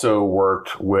 you also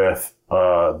worked with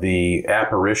the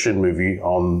Apparition movie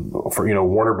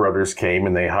Warner Brothers came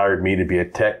and they hired me to be a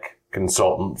tech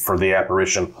consultant for the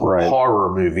Apparition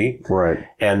horror movie. Right.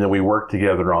 And then we worked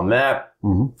together on that.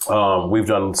 We've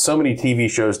done so many TV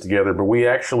shows together, but we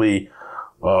actually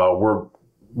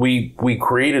we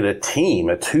created a team,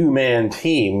 a 2-man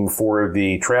team for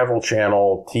the Travel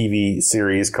Channel TV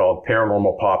series called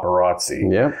Paranormal Paparazzi.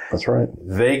 Yeah, that's right.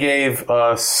 They gave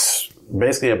us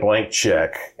basically a blank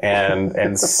check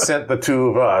and sent the two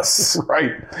of us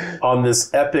on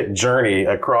this epic journey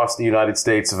across the United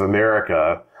States of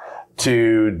America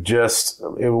to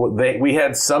we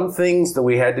had some things that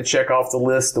we had to check off the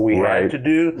list that we had to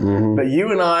do, but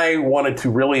you and I wanted to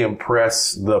really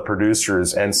impress the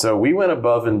producers, and so we went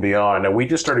above and beyond, and we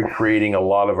just started creating a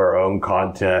lot of our own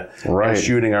content and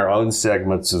shooting our own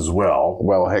segments as well.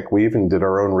 Well, heck, we even did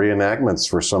our own reenactments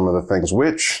for some of the things,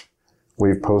 which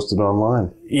we've posted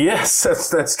online. Yes,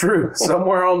 that's true.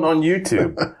 Somewhere on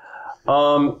YouTube.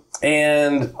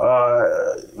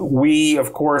 We,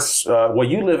 of course,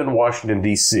 you live in Washington,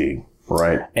 D.C.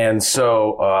 Right. And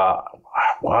so,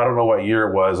 I don't know what year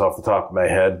it was off the top of my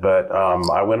head, but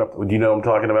I went up, do you know what I'm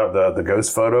talking about? The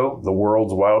ghost photo, the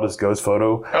world's wildest ghost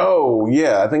photo? Oh,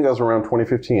 yeah. I think that was around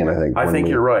 2015, I think. I think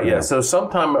you're right, yeah. So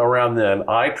sometime around then,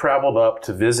 I traveled up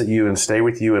to visit you and stay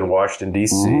with you in Washington,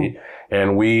 D.C.,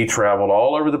 and we traveled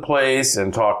all over the place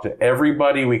and talked to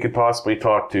everybody we could possibly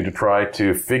talk to try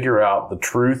to figure out the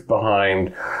truth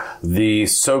behind the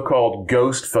so-called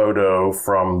ghost photo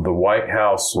from the White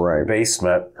House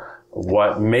basement,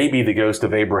 what may be the ghost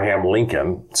of Abraham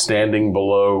Lincoln standing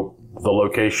below the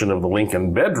location of the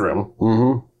Lincoln bedroom,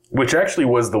 which actually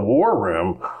was the war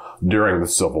room during the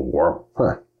Civil War.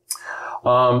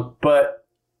 But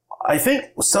I think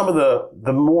some of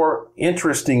the more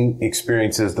interesting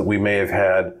experiences that we may have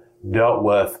had dealt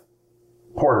with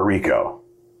Puerto Rico.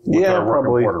 Yeah,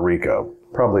 probably. Puerto Rico.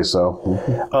 Probably so.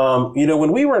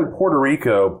 When we were in Puerto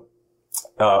Rico,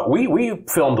 we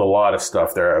filmed a lot of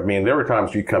stuff there. I mean, there were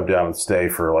times you'd come down and stay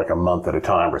for like a month at a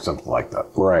time or something like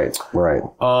that. Right.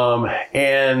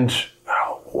 And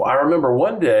I remember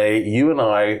one day you and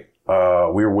I,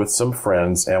 we were with some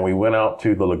friends and we went out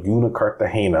to the Laguna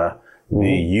Cartagena,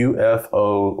 the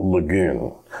UFO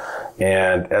Lagoon.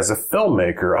 And as a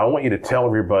filmmaker, I want you to tell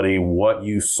everybody what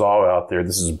you saw out there.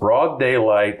 This is broad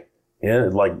daylight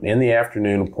in the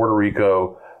afternoon in Puerto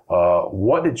Rico.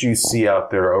 What did you see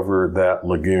out there over that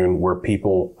lagoon where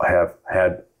people have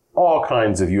had all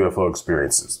kinds of UFO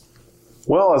experiences?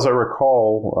 Well, as I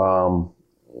recall,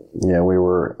 we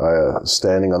were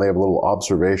standing on, they have a little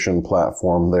observation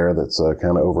platform there that's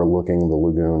kind of overlooking the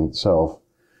lagoon itself.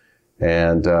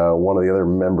 And one of the other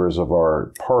members of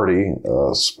our party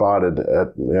spotted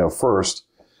first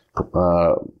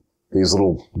these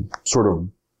little sort of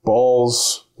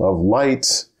balls of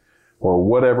light or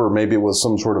whatever. Maybe it was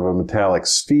some sort of a metallic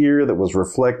sphere that was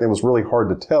reflecting. It was really hard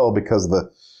to tell because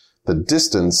the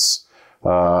distance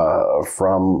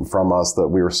from us that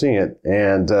we were seeing it.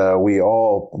 And we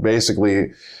all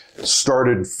basically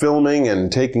started filming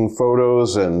and taking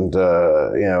photos and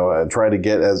try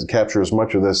to capture as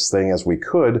much of this thing as we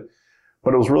could,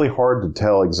 but it was really hard to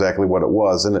tell exactly what it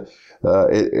was. And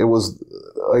it was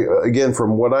again,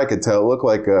 from what I could tell, it looked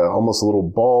like almost a little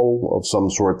ball of some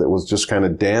sort that was just kind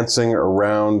of dancing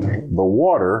around the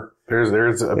water.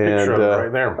 There's a picture of it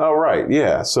right there. Oh, right.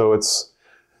 Yeah. So it's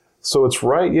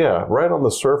right on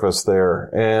the surface there.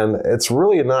 And it's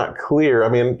really not clear. I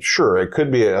mean, sure, it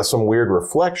could be some weird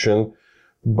reflection,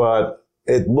 but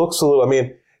it looks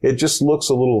it just looks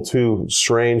a little too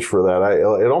strange for that.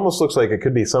 It almost looks like it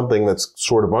could be something that's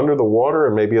sort of under the water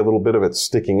and maybe a little bit of it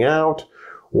sticking out,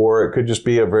 or it could just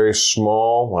be a very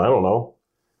small, I don't know,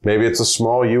 maybe it's a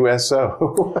small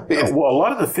USO. Well, a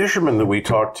lot of the fishermen that we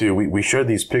talked to, we showed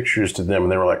these pictures to them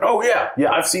and they were like, oh yeah,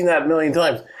 I've seen that a million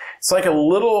times. It's like a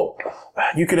little,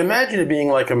 you could imagine it being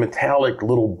like a metallic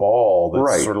little ball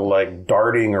that's sort of like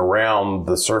darting around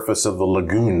the surface of the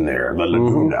lagoon there, the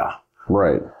laguna.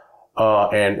 Right.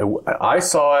 And I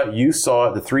saw it, you saw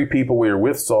it, the three people we were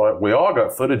with saw it. We all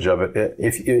got footage of it.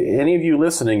 If any of you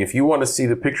listening, if you want to see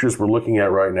the pictures we're looking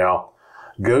at right now,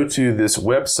 go to this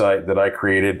website that I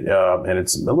created, and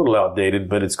it's a little outdated,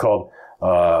 but it's called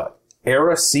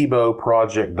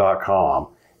areciboproject.com.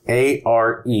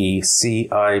 ARECIBO.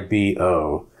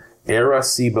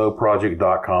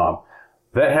 areciboproject.com.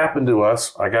 That happened to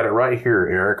us. I got it right here,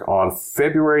 Eric, on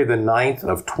February the 9th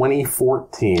of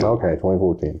 2014. Okay,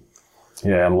 2014.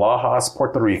 Yeah, in Lajas,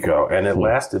 Puerto Rico. And it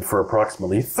lasted for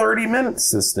approximately 30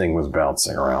 minutes, this thing was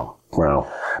bouncing around.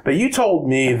 Wow. But you told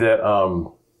me that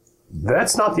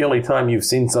that's not the only time you've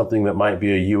seen something that might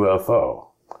be a UFO.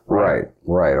 Right.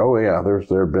 Oh, yeah. There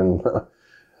have been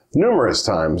numerous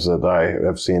times that I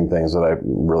have seen things that I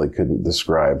really couldn't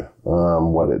describe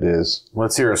what it is.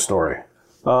 Let's hear a story.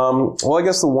 Well, I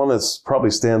guess the one that probably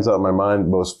stands out in my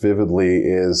mind most vividly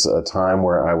is a time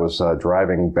where I was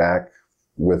driving back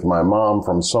with my mom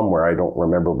from somewhere. I don't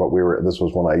remember, but this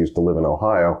was when I used to live in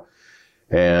Ohio.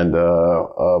 And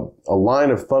a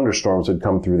line of thunderstorms had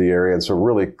come through the area, and so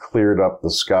really cleared up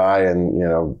the sky,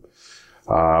 and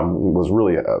was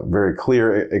really very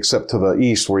clear, except to the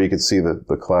east where you could see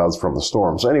the clouds from the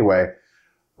storm. So anyway,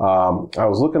 I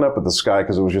was looking up at the sky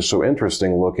because it was just so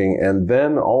interesting looking, and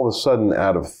then all of a sudden,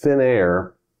 out of thin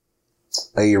air,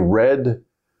 a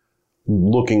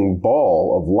red-looking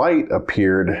ball of light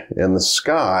appeared in the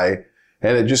sky,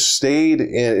 and it just stayed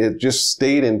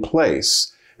in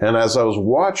place. And as I was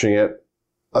watching it,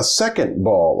 a second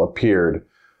ball appeared,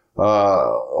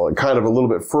 kind of a little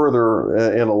bit further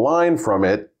in a line from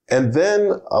it. And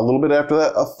then a little bit after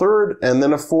that, a third, and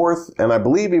then a fourth, and I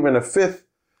believe even a fifth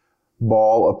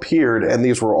ball appeared. And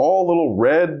these were all little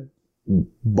red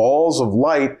balls of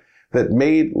light that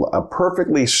made a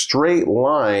perfectly straight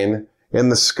line in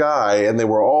the sky. And they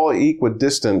were all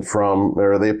equidistant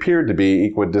they appeared to be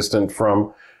equidistant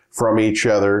from each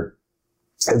other.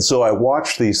 And so I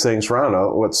watched these things for, I don't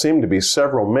know, what seemed to be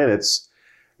several minutes,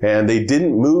 and they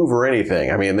didn't move or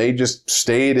anything. I mean, they just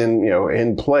stayed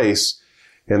in place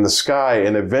in the sky,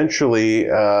 and eventually,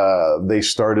 they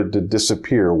started to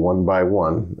disappear one by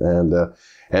one.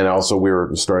 And also we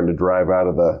were starting to drive out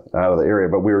of the area,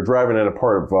 but we were driving in a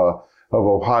part of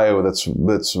Ohio that's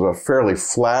fairly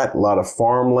flat, a lot of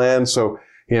farmland. So,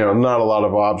 not a lot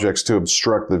of objects to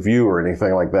obstruct the view or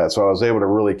anything like that. So I was able to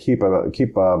really keep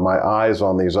my eyes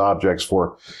on these objects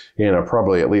for,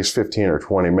 probably at least 15 or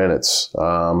 20 minutes,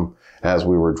 as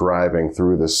we were driving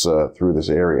through this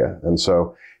area. And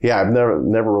so, yeah, I've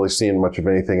never really seen much of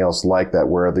anything else like that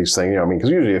where these things, because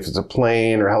usually if it's a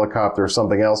plane or helicopter or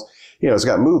something else, it's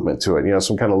got movement to it,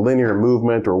 some kind of linear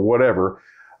movement or whatever.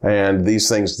 And these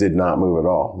things did not move at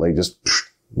all. They just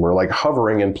were like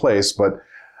hovering in place, but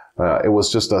it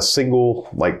was just a single,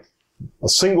 what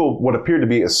appeared to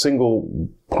be a single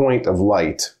point of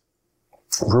light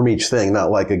from each thing.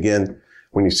 Not like, again,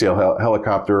 when you see a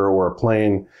helicopter or a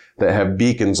plane that have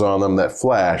beacons on them that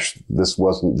flash. This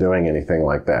wasn't doing anything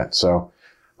like that. So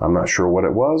I'm not sure what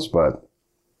it was, but,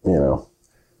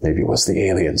 maybe it was the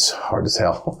aliens. Hard to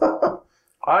tell.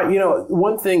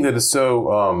 One thing that is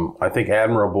so, I think,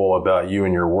 admirable about you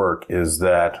and your work is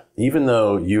that even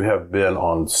though you have been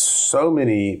on so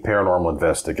many paranormal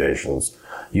investigations,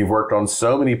 you've worked on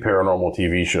so many paranormal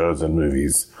TV shows and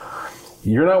movies,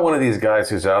 you're not one of these guys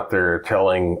who's out there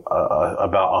telling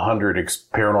about 100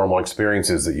 paranormal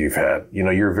experiences that you've had.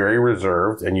 You're very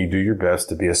reserved, and you do your best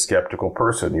to be a skeptical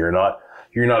person. You're not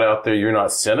out there, you're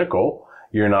not cynical.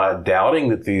 You're not doubting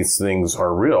that these things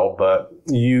are real, but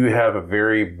you have a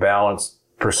very balanced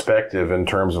perspective in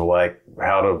terms of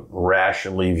how to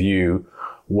rationally view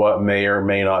what may or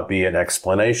may not be an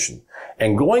explanation.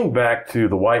 And going back to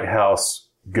the White House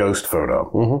ghost photo.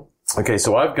 Mm-hmm. Okay,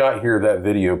 so I've got here that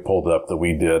video pulled up that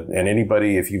we did. And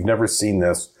anybody, if you've never seen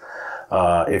this,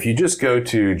 if you just go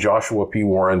to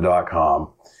joshuapwarren.com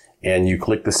and you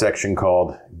click the section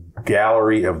called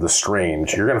Gallery of the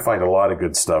Strange, you're going to find a lot of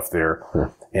good stuff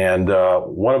there. And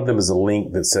one of them is a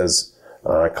link that says,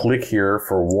 click here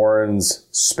for Warren's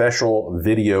special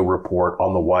video report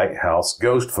on the White House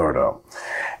ghost photo.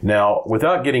 Now,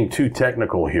 without getting too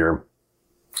technical here,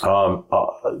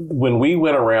 when we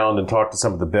went around and talked to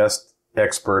some of the best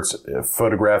experts,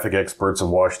 photographic experts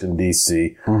in Washington,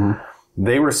 D.C.,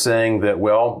 they were saying that,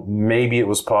 well, maybe it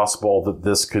was possible that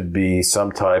this could be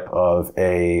some type of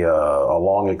a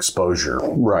long exposure.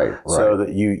 Right. So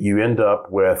that you end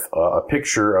up with a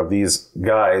picture of these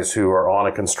guys who are on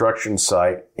a construction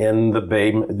site in the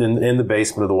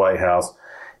basement of the White House,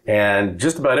 and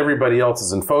just about everybody else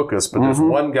is in focus, but there's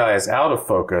one guy is out of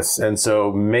focus, and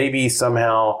so maybe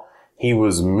somehow he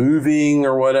was moving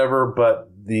or whatever,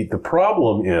 but the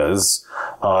problem is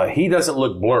he doesn't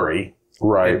look blurry.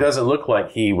 Right. It doesn't look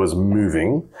like he was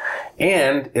moving.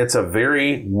 And it's a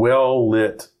very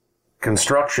well-lit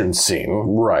construction scene.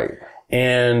 Right.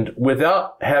 And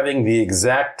without having the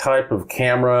exact type of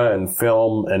camera and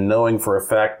film and knowing for a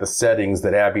fact the settings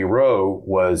that Abbey Rowe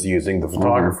was using, the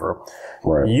photographer,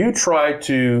 you try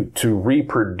to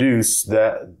reproduce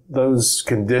those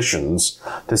conditions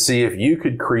to see if you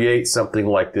could create something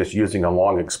like this using a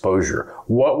long exposure.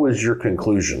 What was your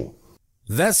conclusion?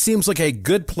 That seems like a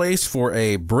good place for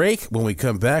a break. When we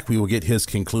come back, we will get his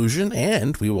conclusion,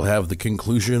 and we will have the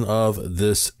conclusion of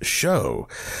this show.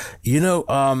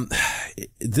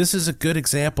 This is a good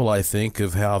example, I think,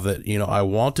 of how that, I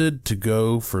wanted to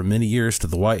go for many years to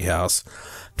the White House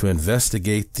to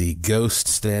investigate the ghost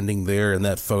standing there in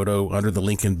that photo under the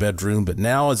Lincoln bedroom. But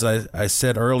now, as I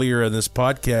said earlier in this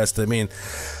podcast,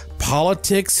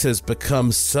 politics has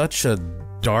become such a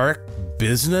dark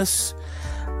business.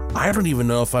 I don't even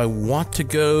know if I want to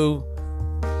go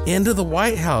into the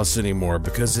White House anymore,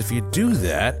 because if you do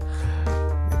that,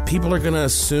 people are going to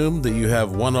assume that you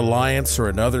have one alliance or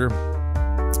another.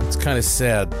 It's kind of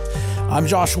sad. I'm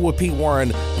Joshua P.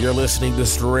 Warren. You're listening to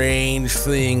Strange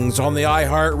Things on the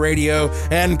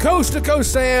iHeartRadio and Coast to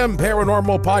Coast AM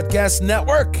Paranormal Podcast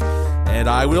Network. And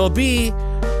I will be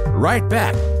right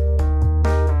back.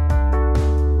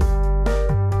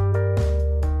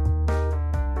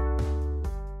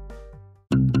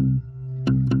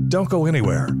 Don't go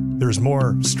anywhere. There's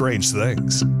more Strange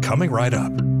Things coming right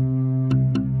up.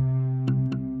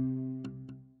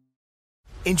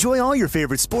 Enjoy all your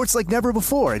favorite sports like never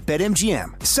before at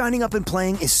BetMGM. Signing up and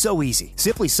playing is so easy.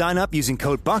 Simply sign up using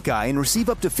code Buckeye and receive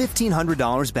up to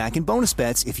 $1,500 back in bonus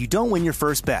bets if you don't win your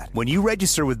first bet. When you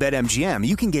register with BetMGM,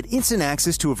 you can get instant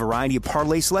access to a variety of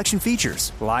parlay selection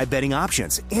features, live betting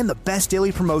options, and the best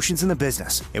daily promotions in the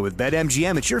business. And with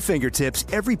BetMGM at your fingertips,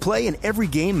 every play and every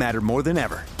game matter more than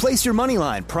ever. Place your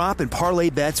moneyline, prop, and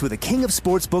parlay bets with the king of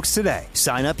sportsbooks today.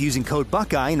 Sign up using code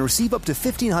Buckeye and receive up to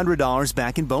 $1,500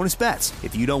 back in bonus bets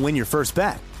if you don't win your first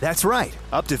bet. That's right,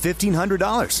 up to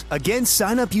 $1,500. Again,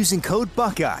 sign up using code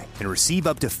Buckeye and receive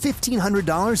up to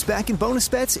 $1,500 back in bonus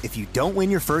bets if you don't win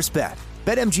your first bet.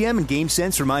 BetMGM and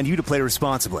GameSense remind you to play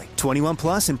responsibly. 21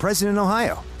 plus and present in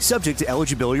Ohio. Subject to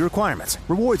eligibility requirements.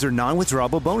 Rewards are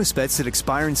non-withdrawable bonus bets that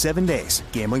expire in 7 days.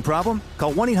 Gambling problem?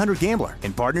 Call 1-800-GAMBLER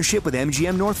in partnership with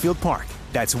MGM Northfield Park.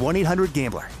 That's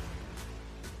 1-800-GAMBLER.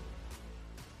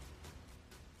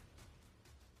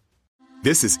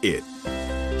 This is it.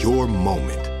 Your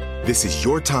moment. This is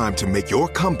your time to make your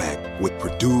comeback with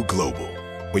Purdue Global.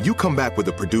 When you come back with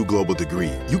a Purdue Global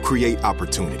degree, you create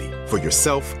opportunity for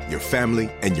yourself, your family,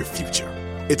 and your future.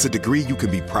 It's a degree you can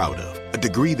be proud of, a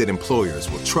degree that employers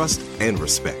will trust and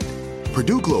respect.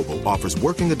 Purdue Global offers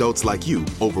working adults like you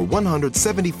over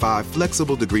 175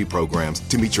 flexible degree programs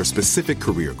to meet your specific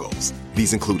career goals.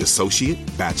 These include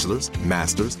associate, bachelor's,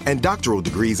 master's, and doctoral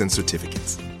degrees and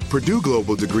certificates. Purdue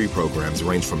Global degree programs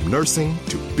range from nursing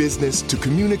to business to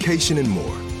communication and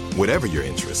more. Whatever your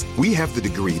interest, we have the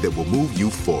degree that will move you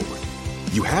forward.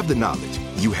 You have the knowledge,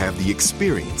 you have the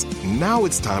experience. Now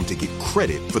it's time to get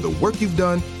credit for the work you've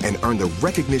done and earn the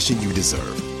recognition you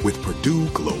deserve with Purdue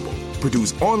Global,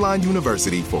 Purdue's online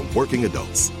university for working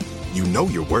adults. You know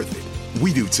you're worth it.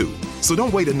 We do too. So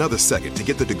don't wait another second to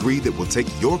get the degree that will take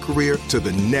your career to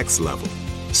the next level.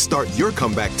 Start your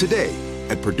comeback today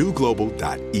at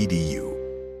purdueglobal.edu.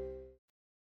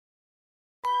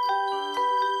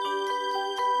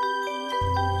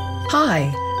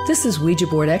 Hi, this is Ouija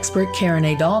board expert Karen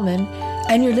A. Dahlman,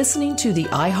 and you're listening to the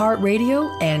iHeartRadio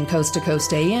and Coast to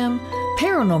Coast AM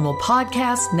Paranormal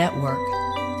Podcast Network.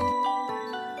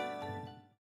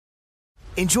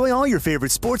 Enjoy all your favorite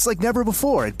sports like never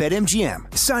before at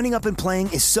BetMGM. Signing up and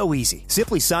playing is so easy.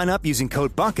 Simply sign up using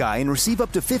code Buckeye and receive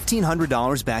up to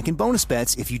 $1,500 back in bonus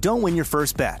bets if you don't win your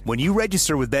first bet. When you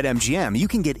register with BetMGM, you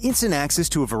can get instant access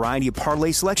to a variety of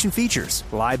parlay selection features,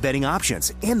 live betting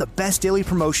options, and the best daily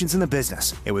promotions in the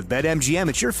business. And with BetMGM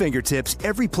at your fingertips,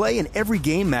 every play and every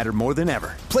game matter more than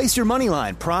ever. Place your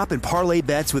moneyline, prop, and parlay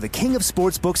bets with the king of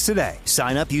sportsbooks today.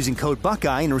 Sign up using code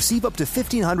Buckeye and receive up to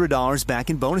 $1,500 back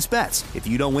in bonus bets if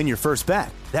you don't win your first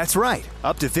bet. That's right,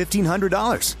 up to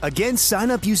 $1,500. Again, sign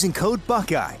up using code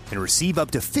Buckeye and receive up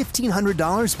to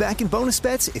 $1,500 back in bonus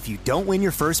bets if you don't win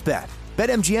your first bet.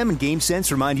 BetMGM and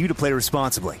GameSense remind you to play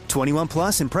responsibly. 21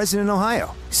 plus and present in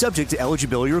Ohio. Subject to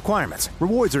eligibility requirements.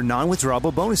 Rewards are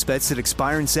non-withdrawable bonus bets that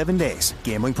expire in 7 days.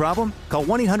 Gambling problem? Call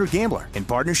 1-800-GAMBLER in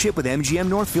partnership with MGM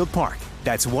Northfield Park.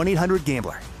 That's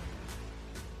 1-800-GAMBLER.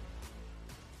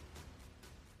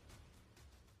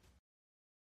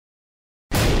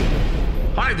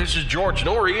 Hi, this is George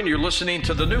Norrie, and you're listening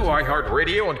to the new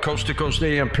iHeartRadio and Coast to Coast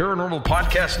AM Paranormal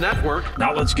Podcast Network.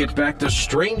 Now let's get back to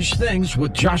Strange Things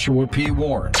with Joshua P.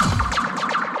 Warren.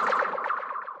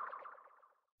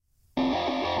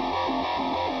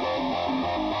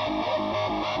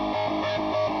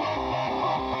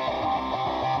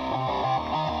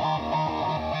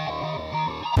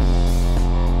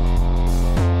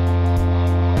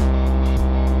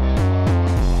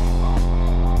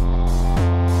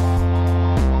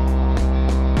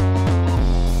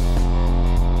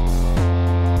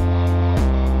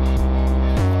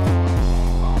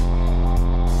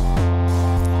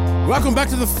 Welcome back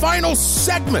to the final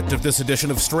segment of this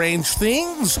edition of Strange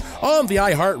Things on the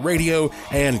iHeartRadio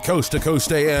and Coast to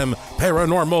Coast AM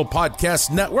Paranormal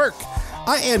Podcast Network.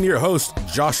 I am your host,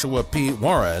 Joshua P.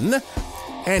 Warren,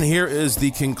 and here is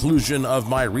the conclusion of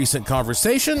my recent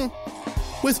conversation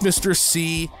with Mr.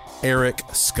 C. Eric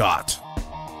Scott.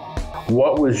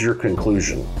 What was your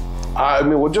conclusion? I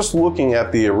mean, well, just looking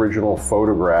at the original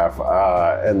photograph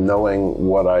and knowing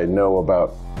what I know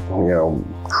about,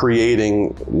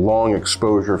 creating long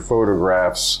exposure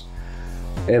photographs,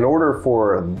 in order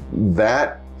for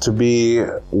that to be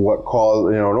what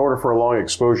caused, in order for a long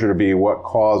exposure to be what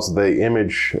caused the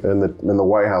image in the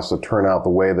White House to turn out the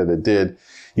way that it did,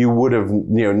 you would have,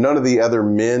 none of the other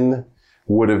men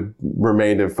would have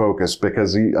remained in focus,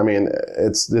 because,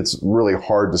 it's really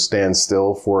hard to stand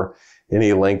still for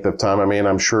any length of time. I mean,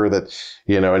 I'm sure that,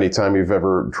 anytime you've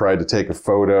ever tried to take a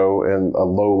photo in a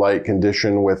low light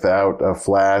condition without a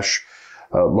flash,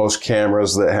 most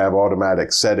cameras that have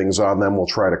automatic settings on them will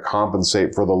try to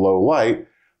compensate for the low light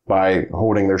by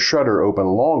holding their shutter open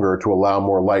longer to allow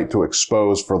more light to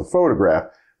expose for the photograph.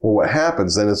 Well, what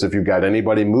happens then is if you've got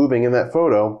anybody moving in that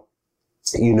photo,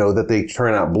 that they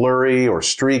turn out blurry or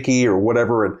streaky or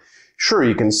whatever. And sure,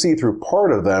 you can see through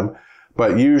part of them,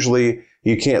 but usually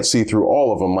you can't see through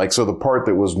all of them. Like, so the part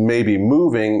that was maybe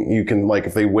moving, you can, like,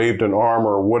 if they waved an arm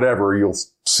or whatever, you'll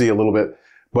see a little bit,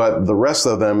 but the rest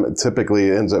of them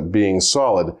typically ends up being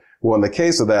solid. Well, in the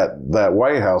case of that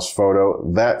White House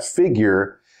photo, that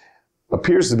figure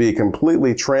appears to be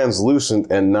completely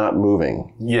translucent and not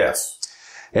moving. Yes.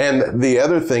 And the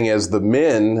other thing is the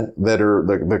men that are,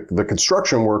 the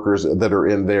construction workers that are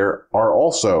in there are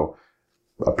also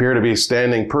appear to be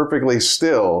standing perfectly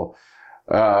still.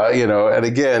 And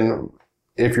again,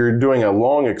 if you're doing a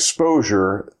long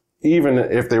exposure, even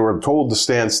if they were told to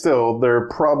stand still, they're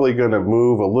probably going to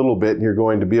move a little bit, and you're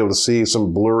going to be able to see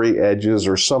some blurry edges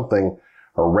or something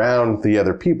around the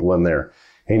other people in there.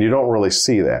 And you don't really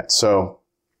see that. So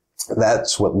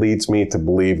that's what leads me to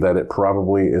believe that it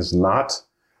probably is not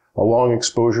a long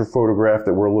exposure photograph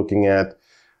that we're looking at.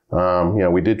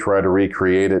 We did try to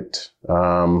recreate it,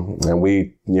 and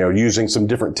we, using some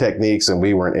different techniques, and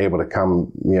we weren't able to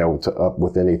come, up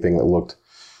with anything that looked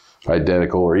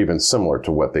identical or even similar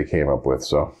to what they came up with.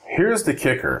 So here's the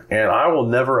kicker, and I will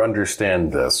never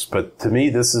understand this, but to me,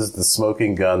 this is the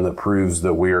smoking gun that proves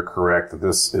that we are correct, that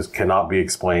this cannot be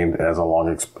explained as a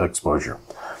long exposure.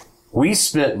 We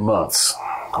spent months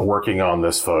working on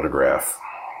this photograph.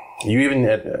 You even,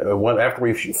 after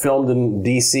we filmed in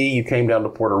D.C., you came down to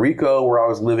Puerto Rico, where I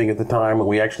was living at the time, and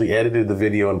we actually edited the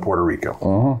video in Puerto Rico.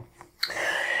 Uh-huh.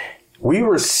 We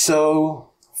were so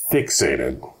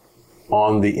fixated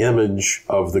on the image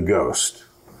of the ghost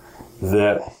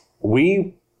that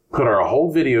we put our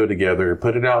whole video together,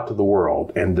 put it out to the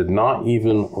world, and did not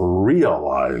even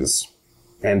realize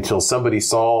until somebody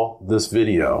saw this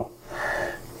video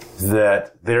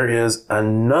that there is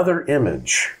another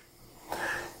image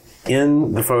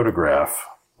in the photograph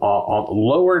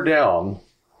lower down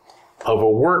of a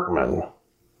workman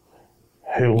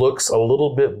who looks a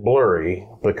little bit blurry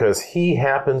because he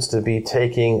happens to be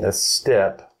taking a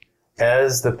step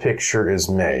as the picture is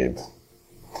made.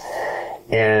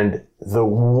 And the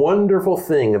wonderful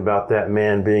thing about that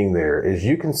man being there is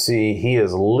you can see he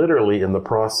is literally in the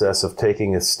process of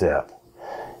taking a step.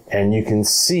 And you can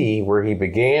see where he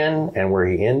began and where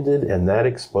he ended, and that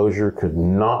exposure could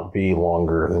not be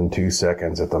longer than 2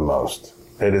 seconds at the most.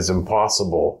 It is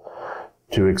impossible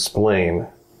to explain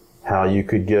how you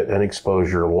could get an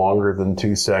exposure longer than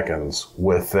 2 seconds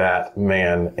with that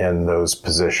man in those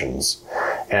positions.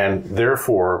 And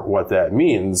therefore, what that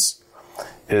means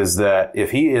is that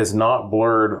if he is not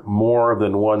blurred more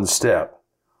than one step,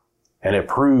 and it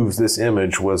proves this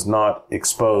image was not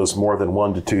exposed more than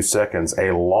 1 to 2 seconds,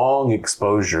 a long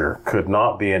exposure could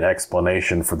not be an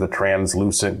explanation for the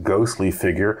translucent, ghostly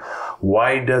figure.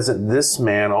 Why doesn't this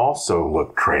man also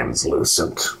look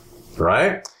translucent?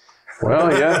 Right?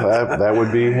 Well, yeah, that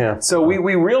would be him. So we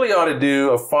really ought to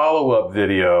do a follow-up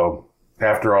video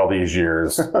after all these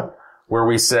years where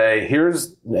we say,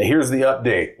 here's the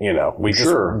update. You know, we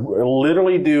just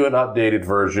literally do an updated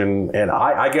version. And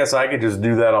I guess I could just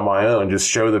do that on my own, just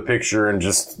show the picture and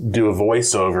just do a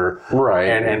voiceover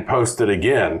and post it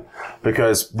again.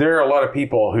 Because there are a lot of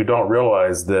people who don't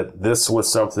realize that this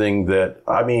was something that,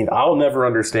 I mean, I'll never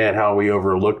understand how we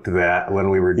overlooked that when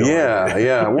we were doing it.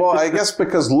 Yeah. Well, I guess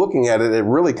because looking at it, it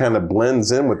really kind of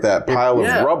blends in with that pile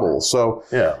of rubble. So,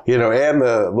 you know, and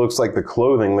looks like the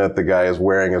clothing that the guy is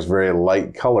wearing is very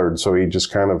light colored. So he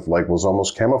just kind of like was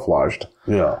almost camouflaged.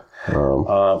 Yeah.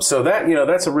 So that, you know,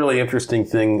 that's a really interesting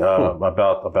thing,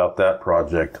 about that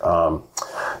project.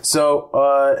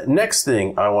 Next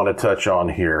thing I want to touch on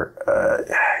here,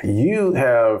 you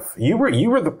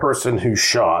were the person who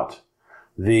shot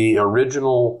the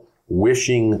original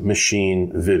Wishing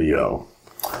Machine video,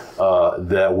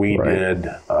 that we did,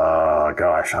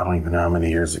 gosh, I don't even know how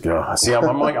many years ago. See, I'm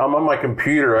on my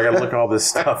computer. I got to look all this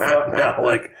stuff up now.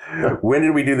 Like, when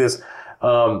did we do this?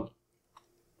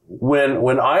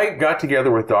 When I got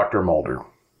together with Dr. Mulder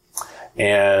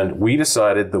and we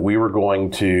decided that we were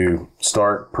going to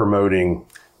start promoting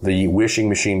the Wishing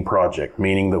Machine project,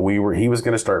 meaning that he was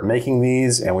going to start making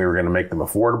these and we were going to make them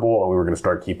affordable and we were going to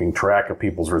start keeping track of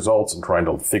people's results and trying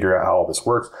to figure out how all this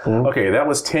works. Mm-hmm. Okay, that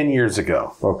was 10 years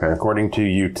ago. Okay. According to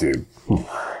YouTube.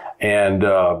 And,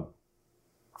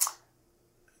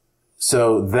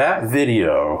 so that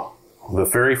video, the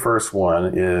very first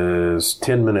one, is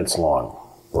 10 minutes long.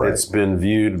 Right. It's been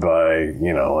viewed by,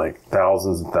 you know, like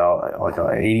thousands and thousands, like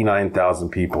 89,000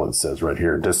 people, it says right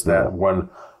here, just that one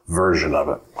version of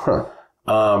it.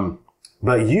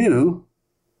 But you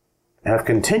have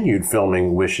continued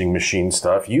filming Wishing Machine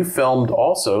stuff. You filmed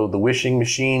also the Wishing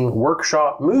Machine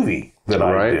workshop movie that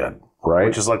I did. Right.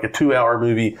 Which is like a 2-hour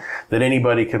movie that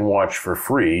anybody can watch for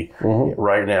free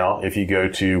right now if you go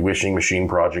to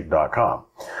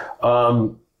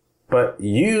wishingmachineproject.com. But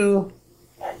you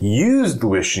used the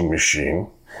Wishing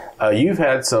Machine. You've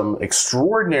had some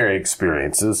extraordinary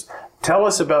experiences. Tell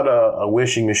us about a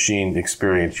Wishing Machine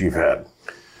experience you've had.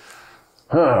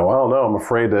 Well, no, I'm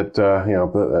afraid that, you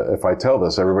know, if I tell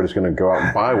this, everybody's going to go out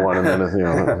and buy one and then, you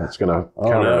know, it's going to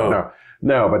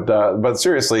but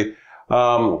seriously,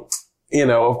 you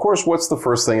know, of course, what's the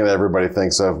first thing that everybody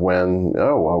thinks of when,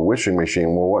 a wishing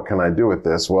machine? Well, what can I do with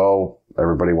this? Well,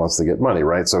 everybody wants to get money,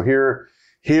 right? So here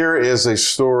is a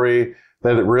story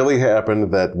that it really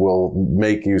happened that will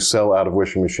make you sell out of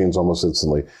wishing machines almost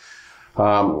instantly.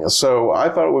 So I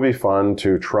thought it would be fun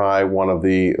to try one of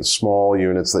the small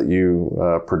units that you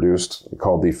produced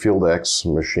called the Field X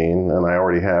machine. And I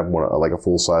already have one, like a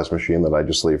full-size machine that I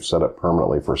just leave set up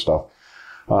permanently for stuff.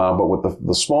 But with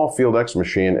the small Field X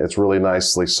machine, it's really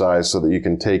nicely sized so that you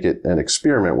can take it and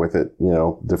experiment with it, you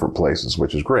know, different places,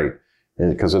 which is great.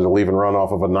 And because it'll even run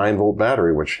off of a 9-volt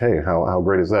battery, which, hey, how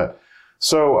great is that?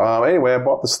 So, anyway, I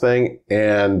bought this thing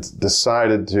and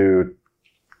decided to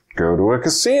go to a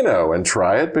casino and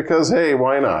try it because, hey,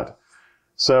 why not?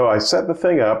 So I set the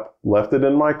thing up, left it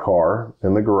in my car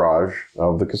in the garage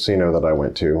of the casino that I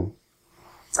went to,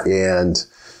 and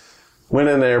went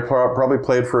in there, probably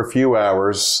played for a few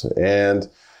hours, and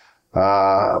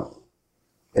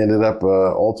ended up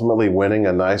ultimately winning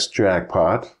a nice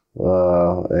jackpot.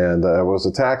 And it was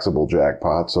a taxable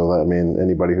jackpot, so that, I mean,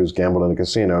 anybody who's gambled in a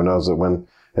casino knows that when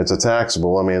it's a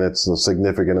taxable, I mean, it's a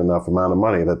significant enough amount of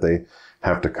money that they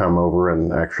have to come over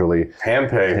and actually hand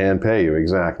pay you.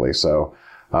 Exactly. So,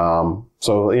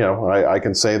 you know, I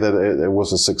can say that it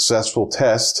was a successful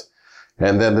test.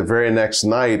 And then the very next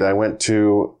night I went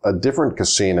to a different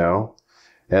casino.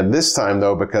 And this time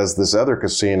though, because this other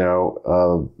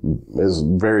casino, is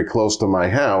very close to my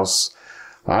house,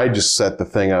 I just set the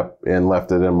thing up and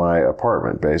left it in my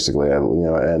apartment, basically.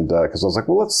 Because I was like,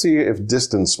 well, let's see if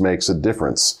distance makes a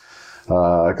difference.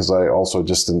 Because I also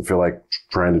just didn't feel like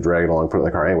trying to drag it along, put it in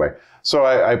the car anyway. So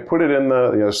I put it in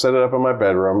set it up in my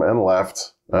bedroom and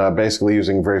left, basically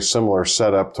using a very similar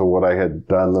setup to what I had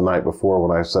done the night before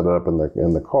when I set it up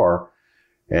in the car.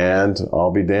 And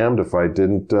I'll be damned if I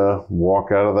didn't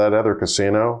walk out of that other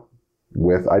casino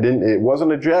it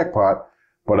wasn't a jackpot,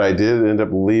 but I did end up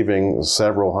leaving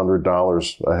several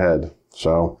 $100s ahead.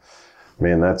 So, I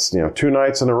mean, that's, 2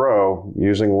 nights in a row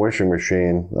using a wishing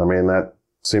machine. I mean, that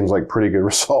seems like pretty good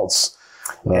results.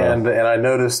 And I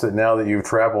noticed that now that you've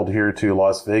traveled here to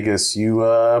Las Vegas, you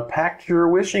packed your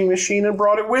wishing machine and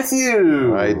brought it with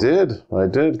you. I did,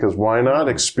 because why not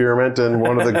experiment in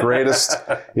one of the greatest,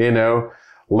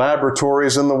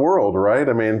 laboratories in the world, right?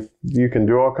 I mean, you can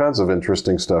do all kinds of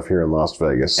interesting stuff here in Las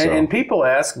Vegas. So. And people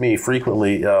ask me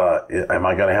frequently, am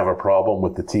I going to have a problem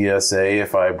with the TSA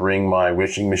if I bring my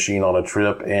wishing machine on a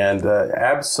trip? And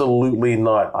absolutely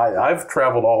not. I've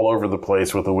traveled all over the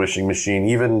place with a wishing machine,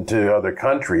 even to other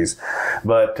countries.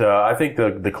 But I think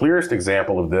the clearest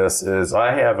example of this is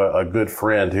I have a good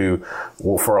friend who,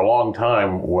 for a long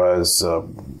time, was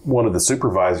one of the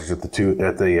supervisors at the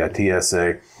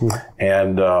TSA.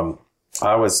 And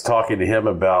I was talking to him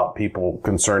about people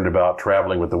concerned about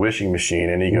traveling with the wishing machine,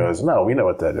 and he goes, no, we know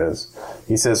what that is.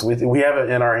 He says, we have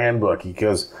it in our handbook. He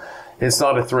goes, it's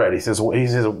not a threat. He says,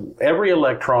 every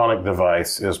electronic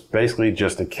device is basically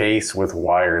just a case with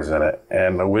wires in it,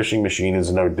 and a wishing machine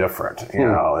is no different.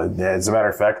 As a matter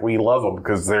of fact, we love them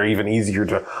because they're even easier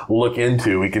to look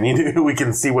into. We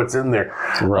can see what's in there.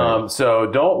 Right. So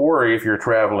don't worry if you're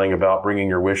traveling about bringing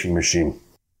your wishing machine.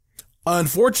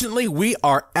 Unfortunately, we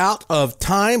are out of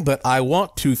time, but I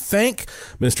want to thank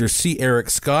Mr. C. Eric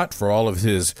Scott for all of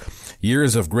his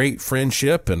years of great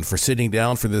friendship and for sitting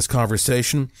down for this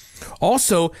conversation.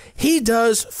 Also, he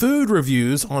does food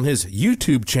reviews on his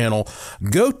YouTube channel.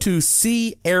 Go to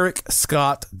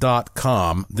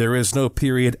CEricScott.com. There is no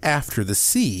period after the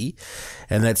C,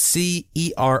 and that's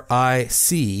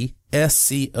CERIC.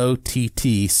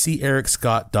 SCOTT,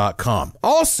 CEricScott.com.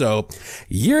 Also,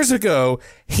 years ago,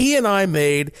 he and I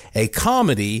made a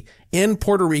comedy in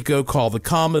Puerto Rico called The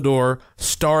Commodore,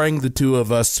 starring the two of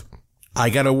us. I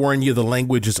gotta warn you, the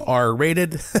language is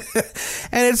R-rated.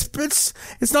 And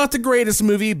it's not the greatest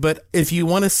movie, but if you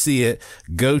want to see it,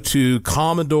 go to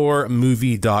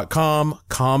CommodoreMovie.com,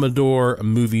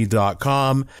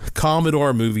 CommodoreMovie.com,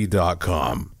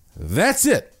 CommodoreMovie.com. That's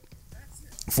it.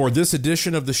 For this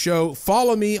edition of the show,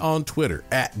 follow me on Twitter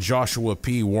at Joshua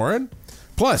P. Warren.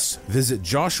 Plus, visit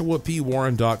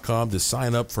joshuapwarren.com to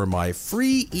sign up for my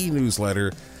free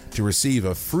e-newsletter to receive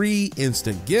a free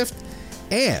instant gift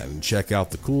and check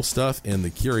out the cool stuff in the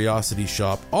Curiosity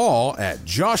Shop, all at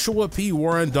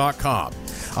joshuapwarren.com.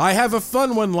 I have a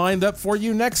fun one lined up for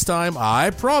you next time,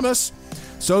 I promise.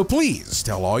 So please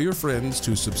tell all your friends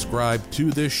to subscribe to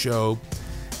this show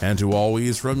and to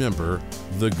always remember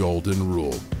the golden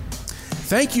rule.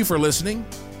 Thank you for listening.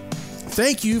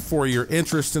 Thank you for your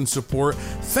interest and support.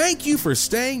 Thank you for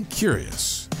staying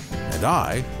curious. And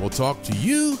I will talk to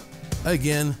you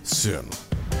again soon.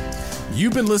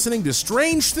 You've been listening to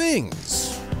Strange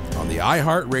Things on the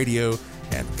iHeartRadio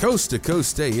and Coast to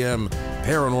Coast AM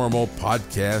Paranormal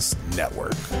Podcast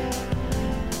Network.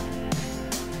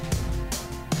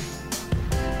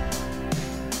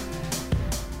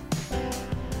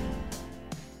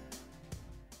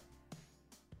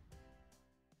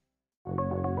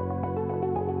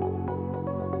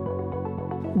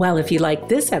 Well, if you like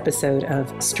this episode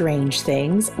of Strange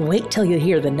Things, wait till you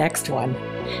hear the next one.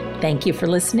 Thank you for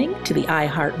listening to the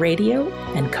iHeartRadio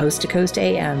and Coast to Coast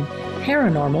AM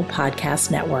Paranormal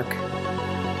Podcast Network.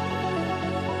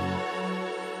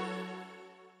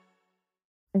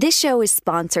 This show is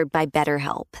sponsored by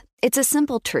BetterHelp. It's a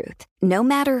simple truth. No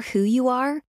matter who you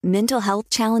are, mental health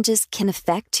challenges can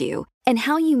affect you, and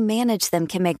how you manage them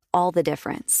can make all the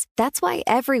difference. That's why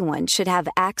everyone should have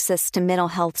access to mental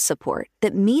health support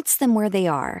that meets them where they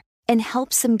are and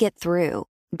helps them get through.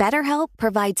 BetterHelp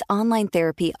provides online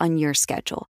therapy on your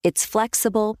schedule. It's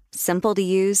flexible, simple to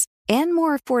use, and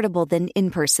more affordable than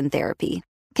in-person therapy.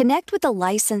 Connect with a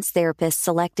licensed therapist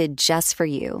selected just for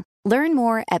you. Learn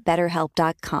more at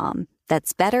BetterHelp.com.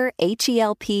 That's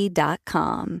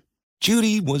BetterHelp.com.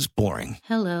 Judy was boring.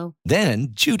 Hello. Then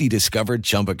Judy discovered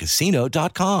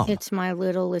ChumbaCasino.com. It's my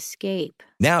little escape.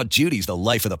 Now Judy's the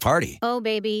life of the party. Oh,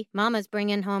 baby, mama's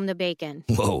bringing home the bacon.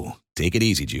 Whoa, take it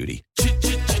easy, Judy.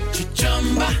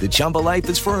 The Chumba life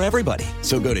is for everybody.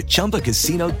 So go to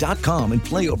ChumbaCasino.com and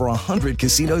play over 100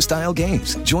 casino-style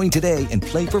games. Join today and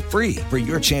play for free for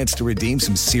your chance to redeem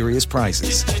some serious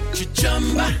prizes.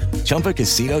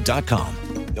 ChumbaCasino.com.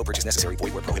 No purchase necessary.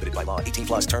 Void where prohibited by law. 18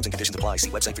 plus terms and conditions apply. See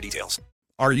website for details.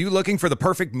 Are you looking for the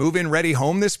perfect move-in ready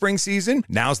home this spring season?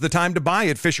 Now's the time to buy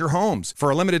at Fisher Homes. For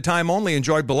a limited time only,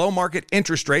 enjoy below-market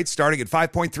interest rates starting at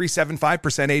 5.375%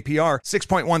 APR,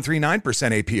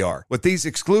 6.139% APR. With these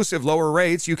exclusive lower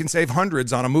rates, you can save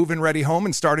hundreds on a move-in ready home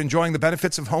and start enjoying the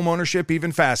benefits of homeownership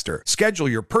even faster. Schedule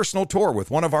your personal tour with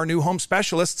one of our new home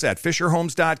specialists at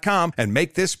FisherHomes.com and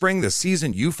make this spring the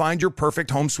season you find your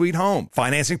perfect home sweet home.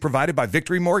 Financing provided by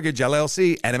Victory Mortgage,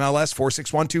 LLC, NMLS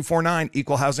 461249,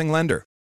 Equal Housing Lender.